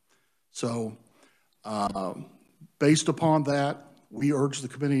 So based upon that, we urge the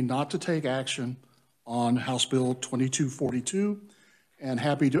committee not to take action on House Bill 2242, and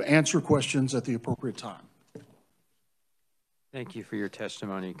happy to answer questions at the appropriate time. Thank you for your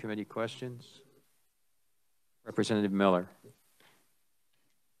testimony. Committee questions? Representative Miller.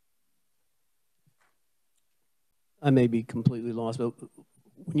 I may be completely lost, but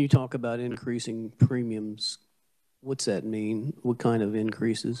when you talk about increasing premiums, what's that mean? What kind of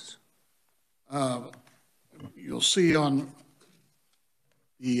increases? You'll see on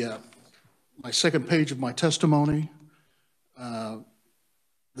the my second page of my testimony,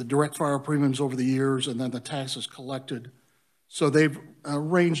 the direct fire premiums over the years and then the taxes collected. So they've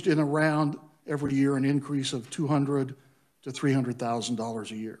ranged in around every year an increase of $200,000 to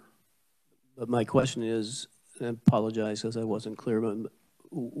 $300,000 a year. But my question is, I apologize because I wasn't clear, but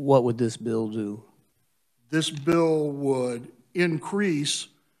what would this bill do? This bill would increase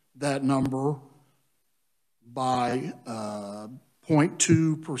that number by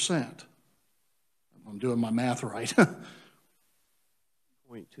 0.2%. I'm doing my math right. 0.2%.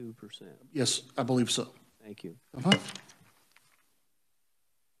 Yes, I believe so. Thank you.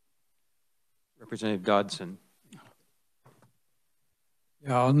 Representative Dodson.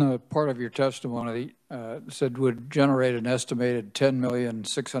 Yeah, on the part of your testimony, said would generate an estimated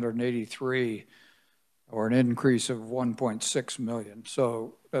 10,683,000 or an increase of 1.6 million.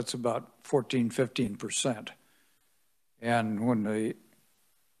 So that's about 15%. And when the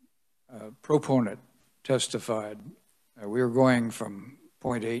proponent testified, we were going from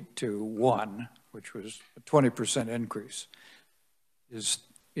 0.8 to 1, which was a 20% increase. Is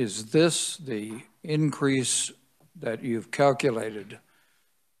this the increase that you've calculated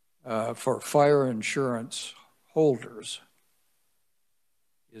for fire insurance holders?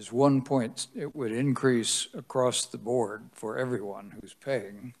 Is 1 point, it would increase across the board for everyone who's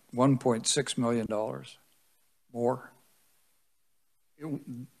paying $1.6 million more?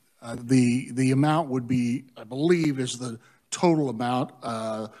 The amount would be, I believe, is the total amount.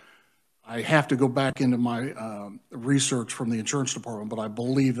 I have to go back into my research from the insurance department, but I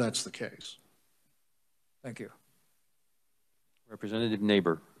believe that's the case. Thank you. Representative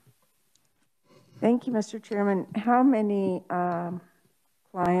Neighbor. Thank you, Mr. Chairman. How many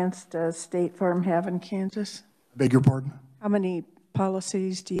clients does State Farm have in Kansas? Beg your pardon? How many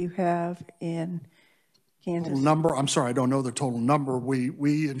policies do you have in Kansas? Total number, I'm sorry, I don't know the total number.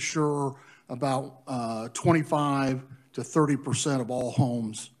 We insure about 25 to 30% of all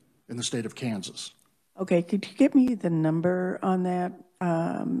homes in the state of Kansas. Okay, could you give me the number on that?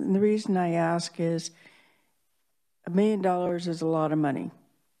 And the reason I ask is $1 million is a lot of money,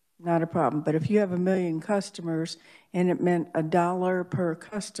 not a problem. But if you have 1 million customers and it meant $1 per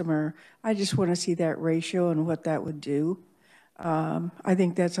customer, I just want to see that ratio and what that would do. I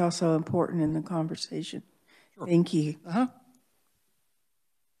think that's also important in the conversation. Sure. Thank you.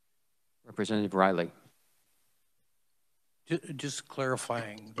 Representative Riley. Just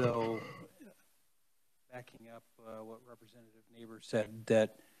clarifying, though, backing up what Representative Neighbor said,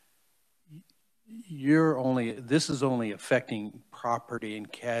 that this is only affecting property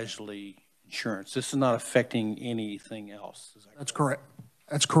and casualty insurance. This is not affecting anything else. Is that That's correct?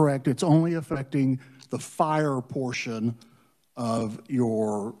 That's correct. It's only affecting the fire portion of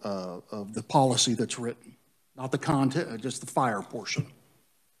your of the policy that's written, not the content, just the fire portion.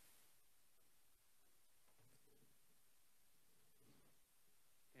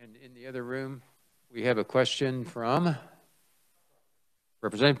 And in the other room, we have a question from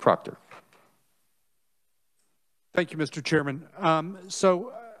Representative Proctor. Thank you, Mr. Chairman.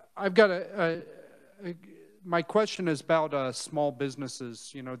 I've got my question is about small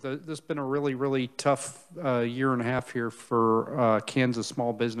businesses. You know, this has been a really, really tough year and a half here for Kansas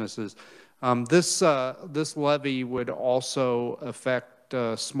small businesses. This levy would also affect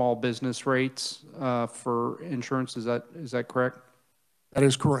small business rates for insurance. Is that correct? That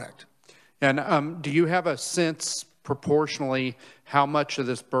is correct. And do you have a sense proportionally how much of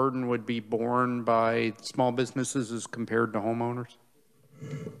this burden would be borne by small businesses as compared to homeowners?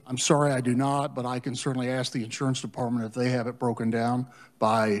 I'm sorry, I do not, but I can certainly ask the insurance department if they have it broken down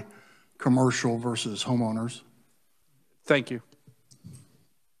by commercial versus homeowners. Thank you.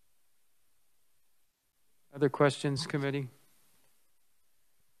 Other questions, committee?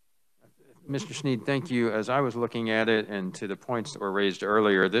 Mr. Sneed, thank you. As I was looking at it and to the points that were raised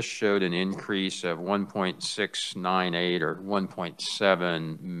earlier, this showed an increase of 1.698 or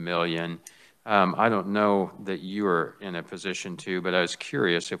 1.7 million. I don't know that you are in a position to, but I was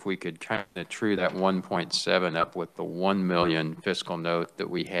curious if we could kind of true that 1.7 up with the 1 million fiscal note that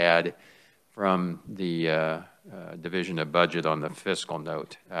we had from the Division of Budget on the fiscal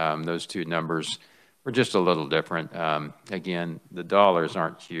note. Those two numbers were just a little different. Again, the dollars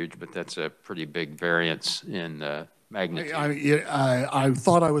aren't huge, but that's a pretty big variance in magnitude. I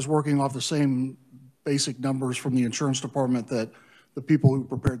thought I was working off the same basic numbers from the insurance department that the people who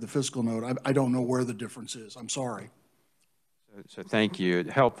prepared the fiscal note. I don't know where the difference is. I'm sorry. So thank you.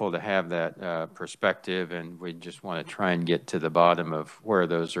 It's helpful to have that perspective, and we just want to try and get to the bottom of where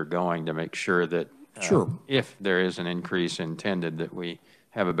those are going to make sure that sure, if there is an increase intended, that we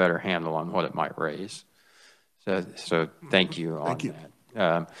have a better handle on what it might raise. So thank you on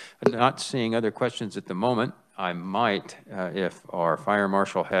that. I'm not seeing other questions at the moment. I might, if our fire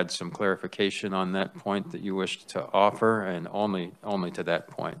marshal had some clarification on that point that you wished to offer, and only to that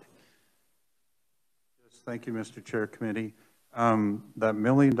point. Yes, thank you, Mr. Chair, Committee. That $1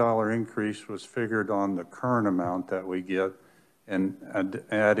 million increase was figured on the current amount that we get and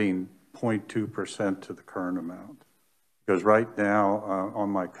adding 0.2% to the current amount. Because right now on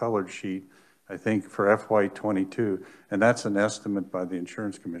my colored sheet, I think for FY22, and that's an estimate by the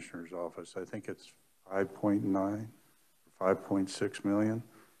Insurance Commissioner's Office, I think it's 5.9, 5.6 million.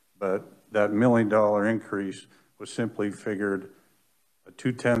 But that $1 million increase was simply figured a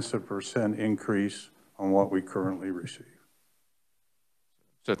 0.2% increase on what we currently receive.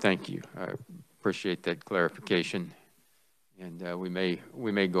 So thank you. I appreciate that clarification. And we may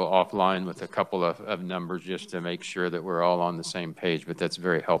go offline with a couple of numbers just to make sure that we're all on the same page, but that's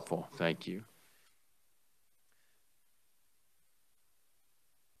very helpful. Thank you.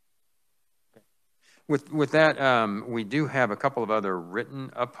 With that, we do have a couple of other written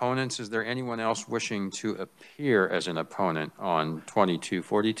opponents. Is there anyone else wishing to appear as an opponent on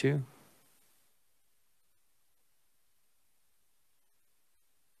 2242?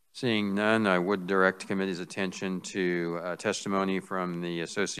 Seeing none, I would direct committee's attention to testimony from the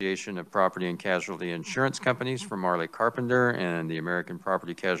Association of Property and Casualty Insurance Companies from Marley Carpenter and the American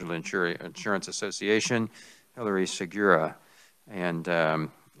Property Casualty Insurance Association, Hillary Segura. And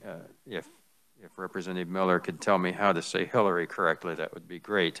if Representative Miller could tell me how to say Hillary correctly, that would be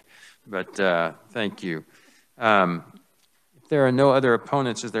great. But thank you. If there are no other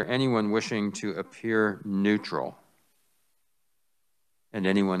opponents, is there anyone wishing to appear neutral? And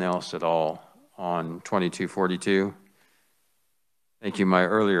anyone else at all on 2242? Thank you. My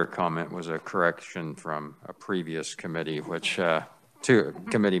earlier comment was a correction from a previous committee, which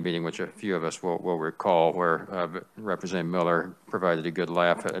committee meeting, which a few of us will recall, where Representative Miller provided a good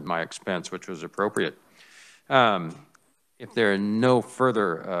laugh at my expense, which was appropriate. If there are no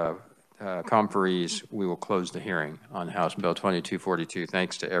further conferees, we will close the hearing on House Bill 2242.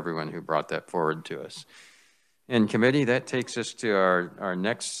 Thanks to everyone who brought that forward to us. In committee, that takes us to our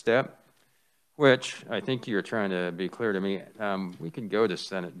next step, which I think you're trying to be clear to me. We can go to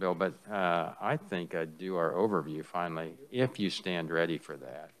Senate bill, but I think I'd do our overview finally, if you stand ready for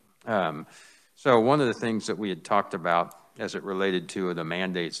that. So one of the things that we had talked about as it related to the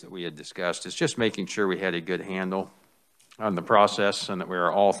mandates that we had discussed is just making sure we had a good handle on the process and that we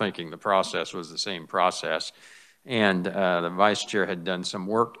were all thinking the process was the same process. And the vice chair had done some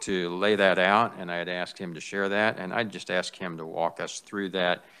work to lay that out, and I had asked him to share that, and I'd just ask him to walk us through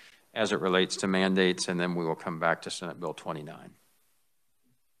that as it relates to mandates, and then we will come back to Senate Bill 29.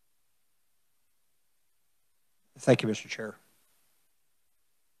 Thank you, Mr. Chair.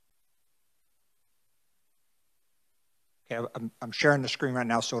 Okay, I'm sharing the screen right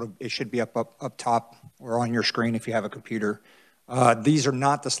now, so it should be up top or on your screen if you have a computer. These are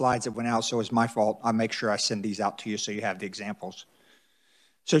not the slides that went out, so it's my fault. I'll make sure I send these out to you so you have the examples.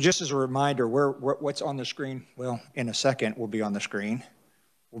 So just as a reminder, what's on the screen, well, in a second will be on the screen,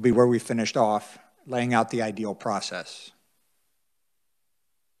 will be where we finished off, laying out the ideal process.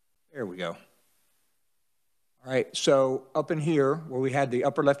 There we go. All right, so up in here, where we had the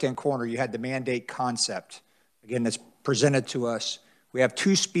upper left-hand corner, you had the mandate concept. Again, that's presented to us. We have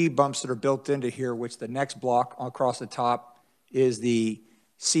two speed bumps that are built into here, which the next block across the top is the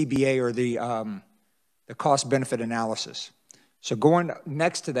CBA, or the cost-benefit analysis. So going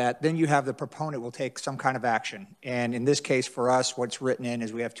next to that, then you have the proponent will take some kind of action. And in this case, for us, what's written in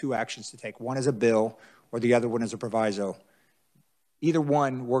is we have two actions to take. One is a bill, or the other one is a proviso. Either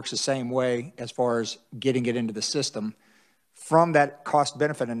one works the same way as far as getting it into the system. From that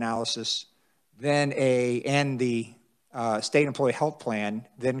cost-benefit analysis, then the state employee health plan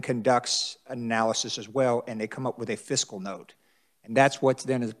then conducts an analysis as well, and they come up with a fiscal note. And that's what's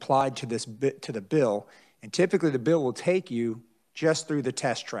then applied to the bill. And typically the bill will take you just through the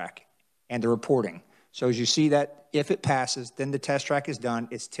test track and the reporting. So as you see that, if it passes, then the test track is done.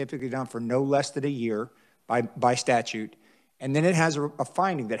 It's typically done for no less than a year by statute. And then it has a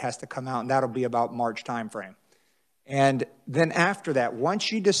finding that has to come out, and that'll be about March timeframe. And then after that,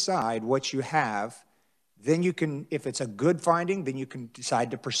 once you decide what you have, then you can, if it's a good finding, then you can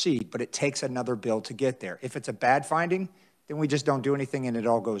decide to proceed, but it takes another bill to get there. If it's a bad finding, then we just don't do anything and it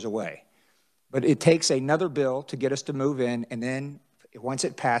all goes away. But it takes another bill to get us to move in, and then once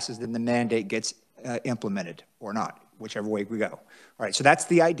it passes, then the mandate gets implemented or not, whichever way we go. All right, so that's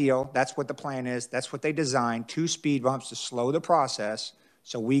the ideal. That's what the plan is. That's what they designed, 2 speed bumps to slow the process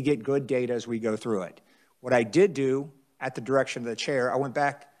so we get good data as we go through it. What I did do at the direction of the chair, I went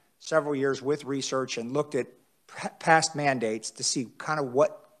back several years with research and looked at past mandates to see kind of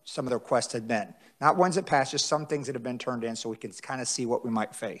what some of the requests had been. Not ones that passed, just some things that have been turned in so we can kind of see what we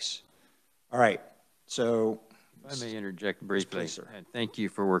might face. All right, so. If I may interject briefly, please, and thank you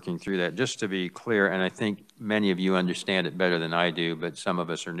for working through that. Just to be clear, and I think many of you understand it better than I do, but some of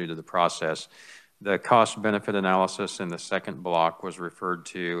us are new to the process. The cost-benefit analysis in the second block was referred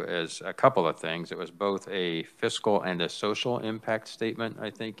to as a couple of things. It was both a fiscal and a social impact statement,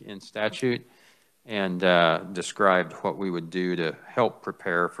 I think, in statute, and described what we would do to help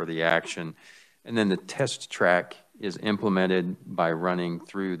prepare for the action. And then the test track is implemented by running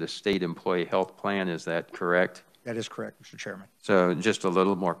through the state employee health plan. Is that correct? That is correct, Mr. Chairman. So just a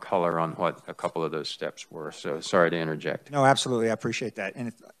little more color on what a couple of those steps were. So sorry to interject. No, absolutely. I appreciate that. And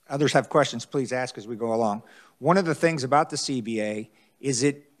if others have questions, please ask as we go along. One of the things about the CBA is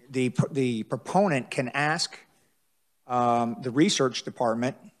the proponent can ask the research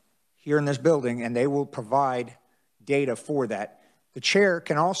department here in this building, and they will provide data for that. The chair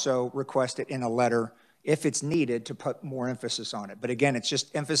can also request it in a letter if it's needed to put more emphasis on it. But again, it's just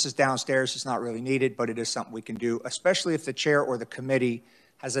emphasis downstairs. It's not really needed, but it is something we can do, especially if the chair or the committee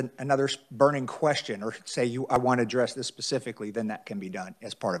has another burning question or say, I want to address this specifically, then that can be done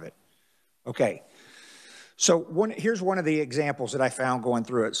as part of it. Okay. So here's one of the examples that I found going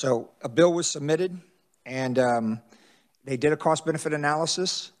through it. So a bill was submitted, and they did a cost-benefit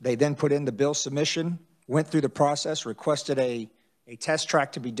analysis. They then put in the bill submission, went through the process, requested a test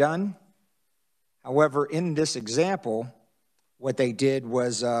track to be done. However, in this example, what they did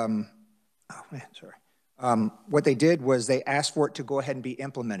was, what they did was they asked for it to go ahead and be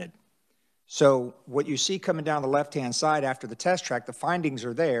implemented. So what you see coming down the left-hand side after the test track, the findings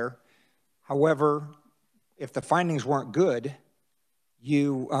are there. However, if the findings weren't good,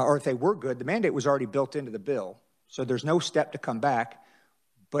 or if they were good, the mandate was already built into the bill. So there's no step to come back.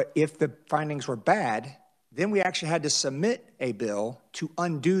 But if the findings were bad, then we actually had to submit a bill to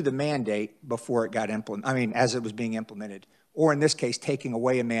undo the mandate before it got implemented, as it was being implemented, or in this case, taking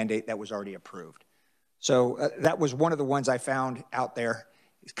away a mandate that was already approved. So that was one of the ones I found out there.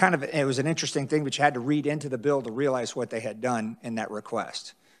 It was an interesting thing, but you had to read into the bill to realize what they had done in that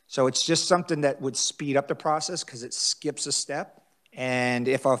request. So it's just something that would speed up the process because it skips a step. And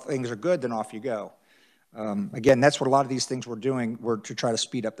if all things are good, then off you go. Again, that's what a lot of these things we're doing, were to try to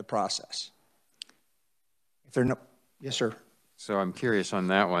speed up the process. If there are no, yes, sir. So I'm curious on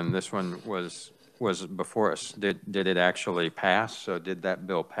that one. This one was before us. Did it actually pass? So did that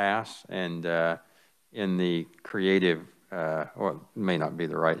bill pass? And in the creative, or it may not be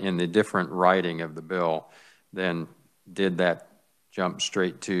the right, in the different writing of the bill, then did that jump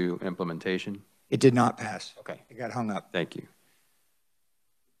straight to implementation? It did not pass. Okay. It got hung up. Thank you.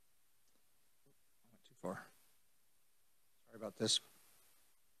 Went too far. Sorry about this.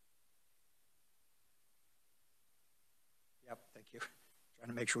 Yep, thank you. Trying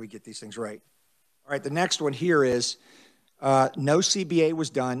to make sure we get these things right. All right, the next one here is no CBA was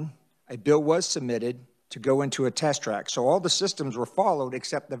done. A bill was submitted to go into a test track. So all the systems were followed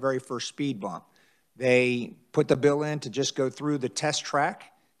except the very first speed bump. They put the bill in to just go through the test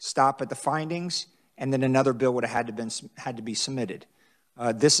track, stop at the findings, and then another bill would have had to be submitted.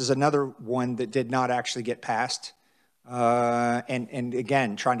 This is another one that did not actually get passed. And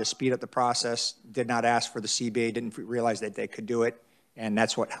again, trying to speed up the process, did not ask for the CBA, didn't realize that they could do it, and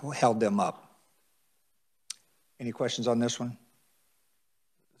that's what held them up. Any questions on this one?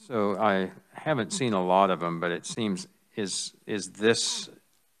 So I haven't seen a lot of them, but it seems is this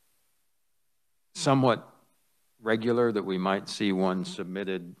somewhat regular that we might see one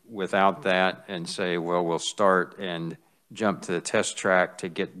submitted without that and say, well, we'll start and jump to the test track to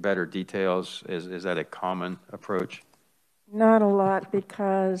get better details? Is that a common approach? Not a lot,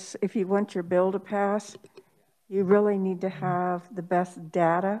 because if you want your bill to pass, you really need to have the best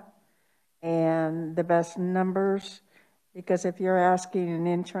data and the best numbers, because if you're asking an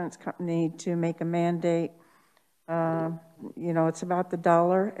insurance company to make a mandate, you know, it's about the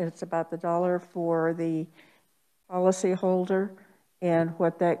dollar. It's about the dollar for the policyholder and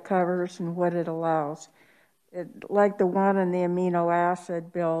what that covers and what it allows. Like the one in the amino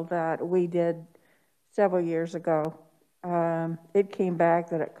acid bill that we did several years ago, it came back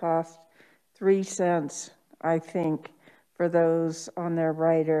that it cost 3 cents, I think, for those on their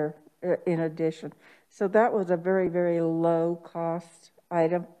rider in addition. So that was a very, very low cost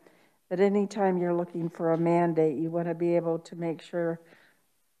item. But anytime you're looking for a mandate, you want to be able to make sure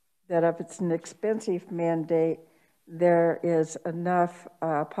that if it's an expensive mandate, there is enough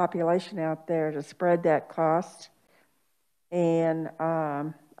population out there to spread that cost. And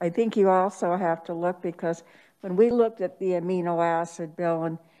I think you also have to look, because when we looked at the amino acid bill,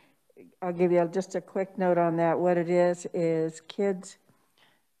 and I'll give you just a quick note on that, what it is kids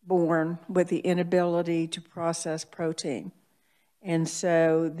born with the inability to process protein. And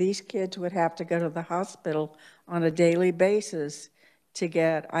so these kids would have to go to the hospital on a daily basis to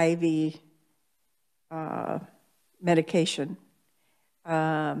get IV medication.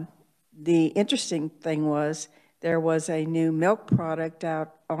 The interesting thing was there was a new milk product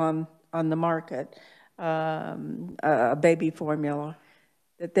out on the market, a baby formula,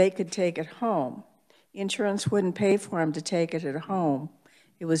 that they could take at home. Insurance wouldn't pay for them to take it at home.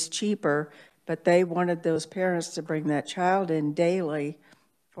 It was cheaper, but they wanted those parents to bring that child in daily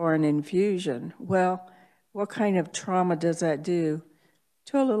for an infusion. Well, what kind of trauma does that do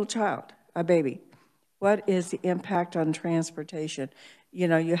to a little child, a baby? What is the impact on transportation? You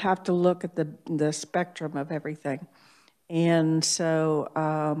know, you have to look at the spectrum of everything. And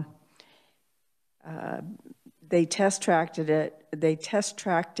so they test tracked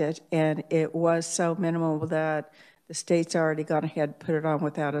it, and it was so minimal that the state's already gone ahead and put it on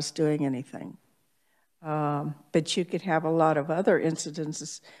without us doing anything. But you could have a lot of other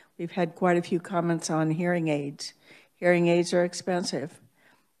incidences. We've had quite a few comments on hearing aids. Hearing aids are expensive.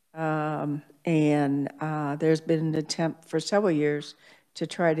 And there's been an attempt for several years to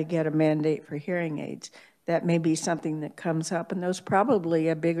try to get a mandate for hearing aids. That may be something that comes up, and there's probably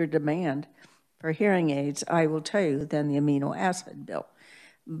a bigger demand for hearing aids, I will tell you, than the amino acid bill.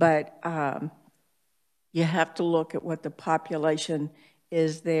 But you have to look at what the population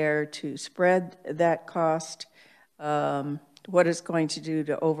is there to spread that cost, what it's going to do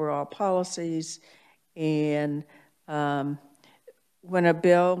to overall policies, and when a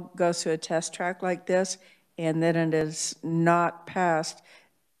bill goes through a test track like this and then it is not passed,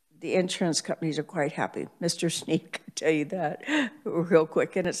 the insurance companies are quite happy. Mr. Sneak can tell you that real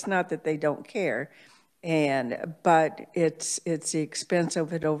quick. And it's not that they don't care, but it's the expense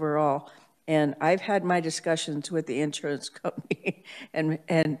of it overall. And I've had my discussions with the insurance company and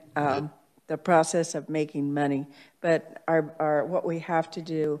the process of making money. But what we have to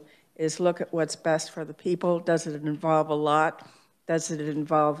do is look at what's best for the people. Does it involve a lot? Does it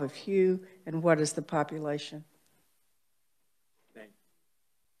involve a few? And what is the population?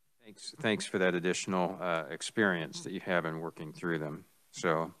 Thanks for that additional experience that you have in working through them.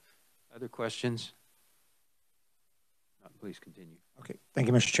 So, other questions? Please continue. Okay, thank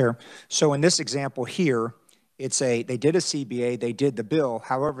you, Mr. Chair. So in this example here, they did a CBA, they did the bill.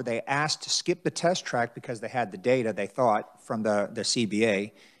 However, they asked to skip the test track because they had the data, they thought, from the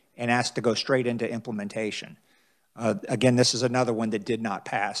CBA, and asked to go straight into implementation. Again, this is another one that did not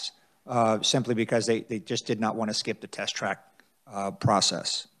pass, simply because they just did not want to skip the test track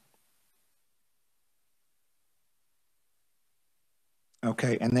process.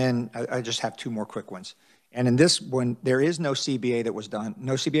 Okay, and then I just have two more quick ones. And in this one, there is no CBA that was done.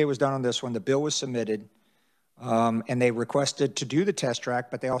 No CBA was done on this one. The bill was submitted, and they requested to do the test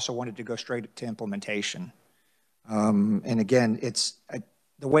track, but they also wanted to go straight to implementation. And again,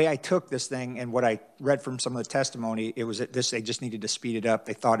 the way I took this thing and what I read from some of the testimony, it was that they just needed to speed it up.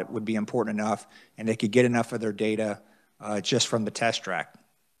 They thought it would be important enough, and they could get enough of their data just from the test track.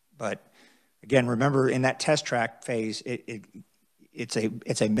 But again, remember, in that test track phase, it's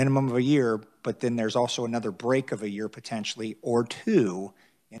a minimum of a year, but then there's also another break of a year potentially, or two,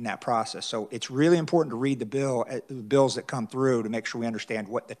 in that process. So it's really important to read the bills that come through to make sure we understand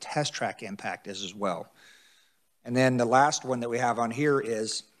what the test track impact is as well. And then the last one that we have on here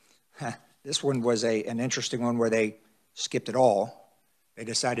is, this one was an interesting one where they skipped it all. They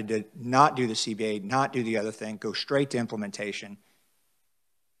decided to not do the CBA, not do the other thing, go straight to implementation.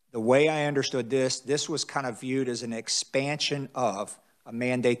 The way I understood this was kind of viewed as an expansion of a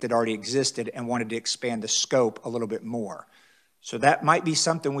mandate that already existed and wanted to expand the scope a little bit more. So that might be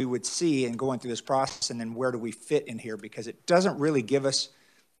something we would see in going through this process, and then where do we fit in here? Because it doesn't really give us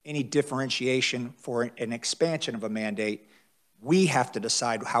any differentiation for an expansion of a mandate. We have to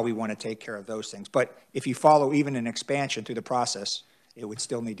decide how we want to take care of those things. But if you follow even an expansion through the process, it would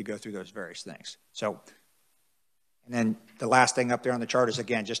still need to go through those various things. So, and then the last thing up there on the chart is,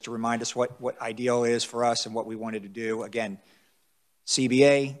 again, just to remind us what ideal is for us and what we wanted to do. Again,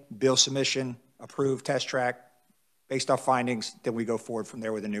 CBA, bill submission, approved test track, based off findings, then we go forward from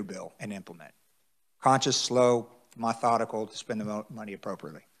there with a new bill and implement. Conscious, slow, methodical to spend the money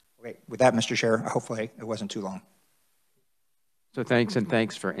appropriately. Okay, with that, Mr. Chair, hopefully it wasn't too long. So thanks, and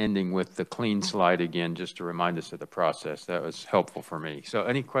thanks for ending with the clean slide again, just to remind us of the process. That was helpful for me. So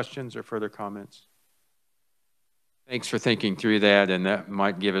any questions or further comments? Thanks for thinking through that, and that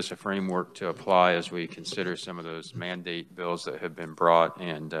might give us a framework to apply as we consider some of those mandate bills that have been brought.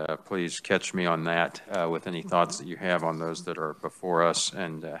 And please catch me on that with any thoughts that you have on those that are before us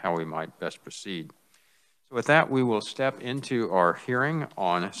and how we might best proceed. So with that, we will step into our hearing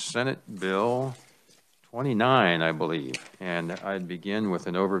on Senate Bill 29, I believe. And I'd begin with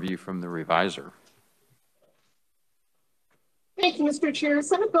an overview from the reviser. Thank you, Mr. Chair.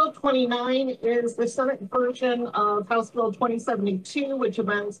 Senate Bill 29 is the Senate version of House Bill 2072, which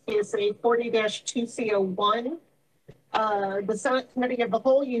amends KSA 40-2C01. The Senate Committee of the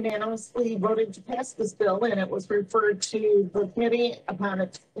Whole unanimously voted to pass this bill, and it was referred to the committee upon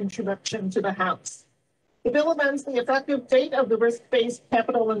its introduction to the House. The bill amends the effective date of the risk-based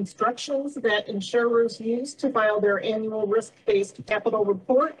capital instructions that insurers use to file their annual risk-based capital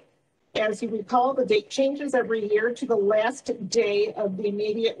report. As you recall, the date changes every year to the last day of the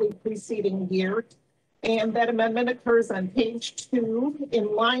immediately preceding year. And that amendment occurs on page 2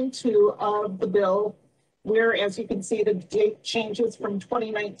 in line 2 of the bill, where, as you can see, the date changes from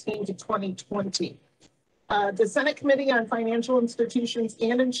 2019 to 2020. The Senate Committee on Financial Institutions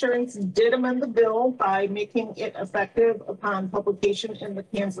and Insurance did amend the bill by making it effective upon publication in the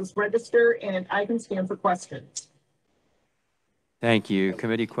Kansas Register, and I can stand for questions. Thank you.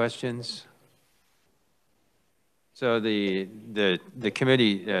 Committee questions? So the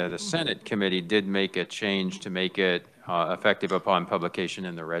committee, the Senate committee did make a change to make it effective upon publication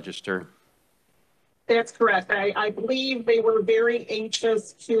in the Register. That's correct. I believe they were very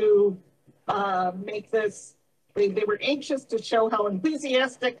anxious to make this, they were anxious to show how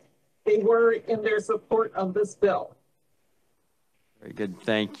enthusiastic they were in their support of this bill. Very good.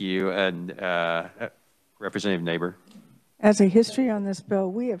 Thank you. And Representative Neighbor. As a history on this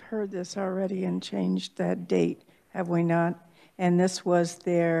bill, we have heard this already and changed that date, have we not? And this was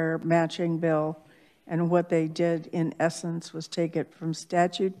their matching bill. And what they did, in essence, was take it from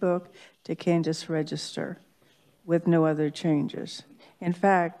statute book to Kansas Register with no other changes. In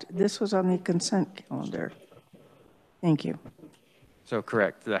fact, this was on the consent calendar. Thank you. So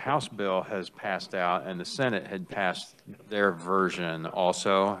correct. The House bill has passed out, and the Senate had passed their version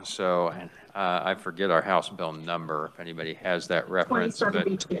also. So I forget our House bill number, if anybody has that reference.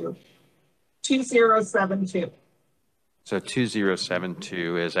 2072. 2072. So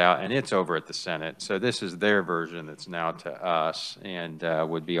 2072 is out, and it's over at the Senate. So this is their version that's now to us, and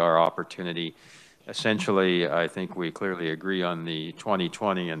would be our opportunity. Essentially, I think we clearly agree on the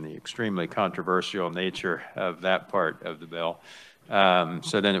 2020 and the extremely controversial nature of that part of the bill.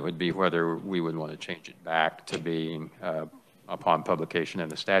 So then it would be whether we would want to change it back to being upon publication in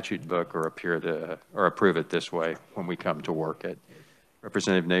the statute book, or approve it this way when we come to work it.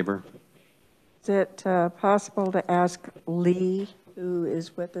 Representative Neighbor. Is it possible to ask Lee, who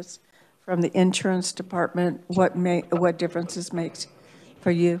is with us from the insurance department, what differences makes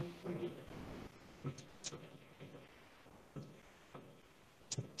for you?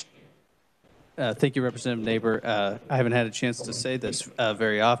 Thank you, Representative Neighbor. I haven't had a chance to say this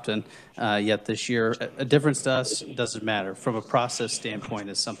very often yet this year. A difference to us doesn't matter. From a process standpoint,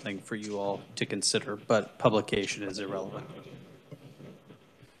 is something for you all to consider, but publication is irrelevant.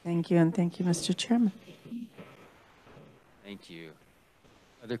 Thank you, and thank you, Mr. Chairman. Thank you.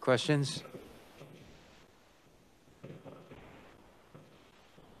 Other questions?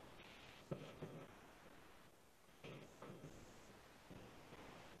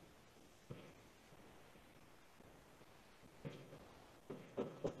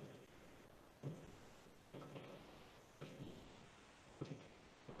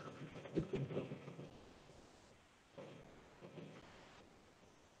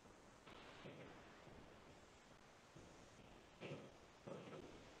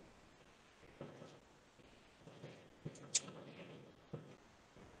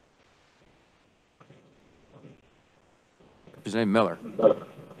 Representative Miller.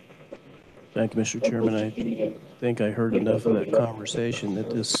 Thank you, Mr. Chairman. I think I heard enough of that conversation that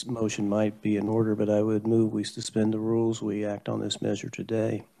this motion might be in order, but I would move we suspend the rules. We act on this measure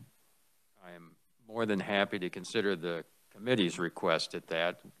today. I am more than happy to consider the committee's request at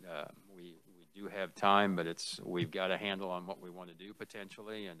that. We do have time, but we've got a handle on what we want to do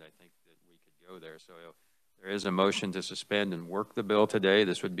potentially, and I think that we could go there. So there is a motion to suspend and work the bill today.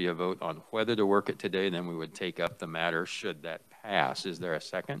 This would be a vote on whether to work it today. Then we would take up the matter should that pass. Is there a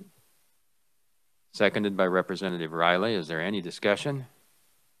second? Seconded by Representative Riley. Is there any discussion?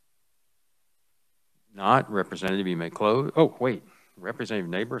 Not. Representative, you may close. Oh, wait. Representative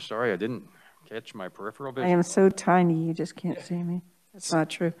Neighbor, sorry, I didn't catch my peripheral vision. I am so tiny, you just can't see me. That's not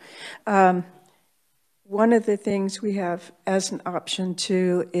true. One of the things we have as an option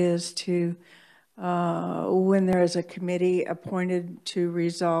too is to, when there is a committee appointed to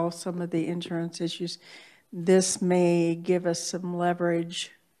resolve some of the insurance issues, this may give us some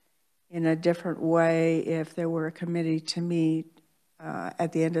leverage in a different way if there were a committee to meet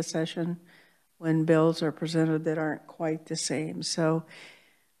at the end of session when bills are presented that aren't quite the same. So,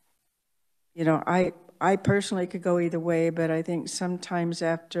 you know, I personally could go either way, but I think sometimes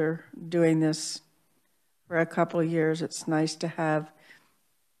after doing this for a couple of years, it's nice to have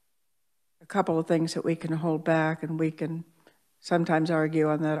a couple of things that we can hold back, and we can sometimes argue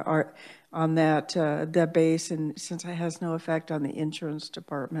on that base, and since it has no effect on the insurance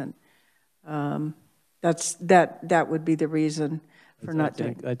department, that would be the reason for not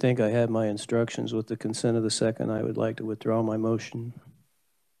doing it. I think I have my instructions. With the consent of the second, I would like to withdraw my motion.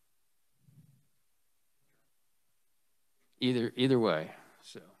 Either way.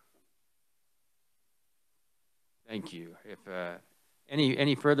 So, thank you. If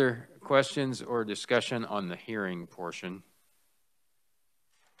any further questions or discussion on the hearing portion?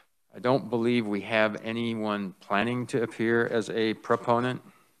 I don't believe we have anyone planning to appear as a proponent.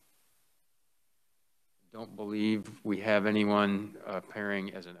 Don't believe we have anyone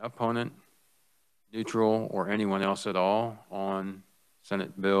appearing as an opponent, neutral, or anyone else at all on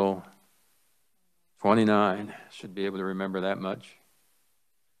Senate Bill 29. Should be able to remember that much.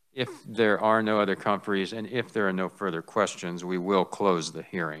 If there are no other conferees and if there are no further questions, we will close the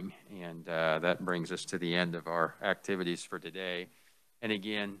hearing. And that brings us to the end of our activities for today. And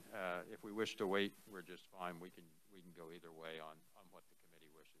again, if we wish to wait, we're just fine. We can go either way on what the committee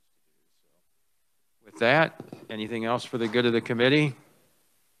wishes to do. So with that, anything else for the good of the committee?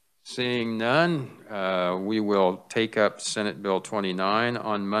 Seeing none, we will take up Senate Bill 29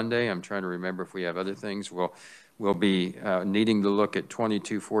 on Monday. I'm trying to remember if we have other things. We'll be needing to look at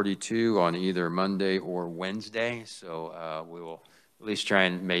 2242 on either Monday or Wednesday. So we will at least try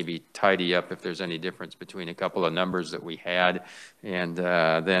and maybe tidy up if there's any difference between a couple of numbers that we had. And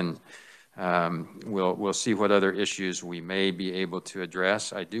then we'll see what other issues we may be able to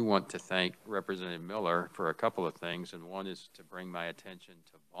address. I do want to thank Representative Miller for a couple of things, and one is to bring my attention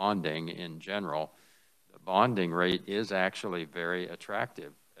to bonding in general. The bonding rate is actually very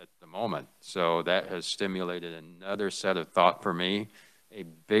attractive at the moment, so that has stimulated another set of thought for me, a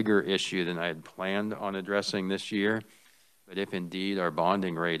bigger issue than I had planned on addressing this year. But if indeed our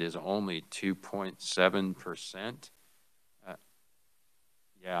bonding rate is only 2.7%,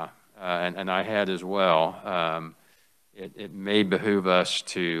 and I had as well, it may behoove us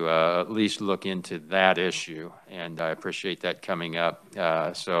to at least look into that issue, and I appreciate that coming up.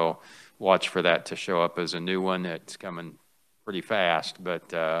 So watch for that to show up as a new one. It's coming pretty fast,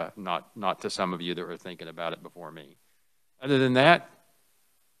 but not to some of you that were thinking about it before me. Other than that,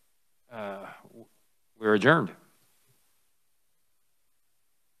 we're adjourned.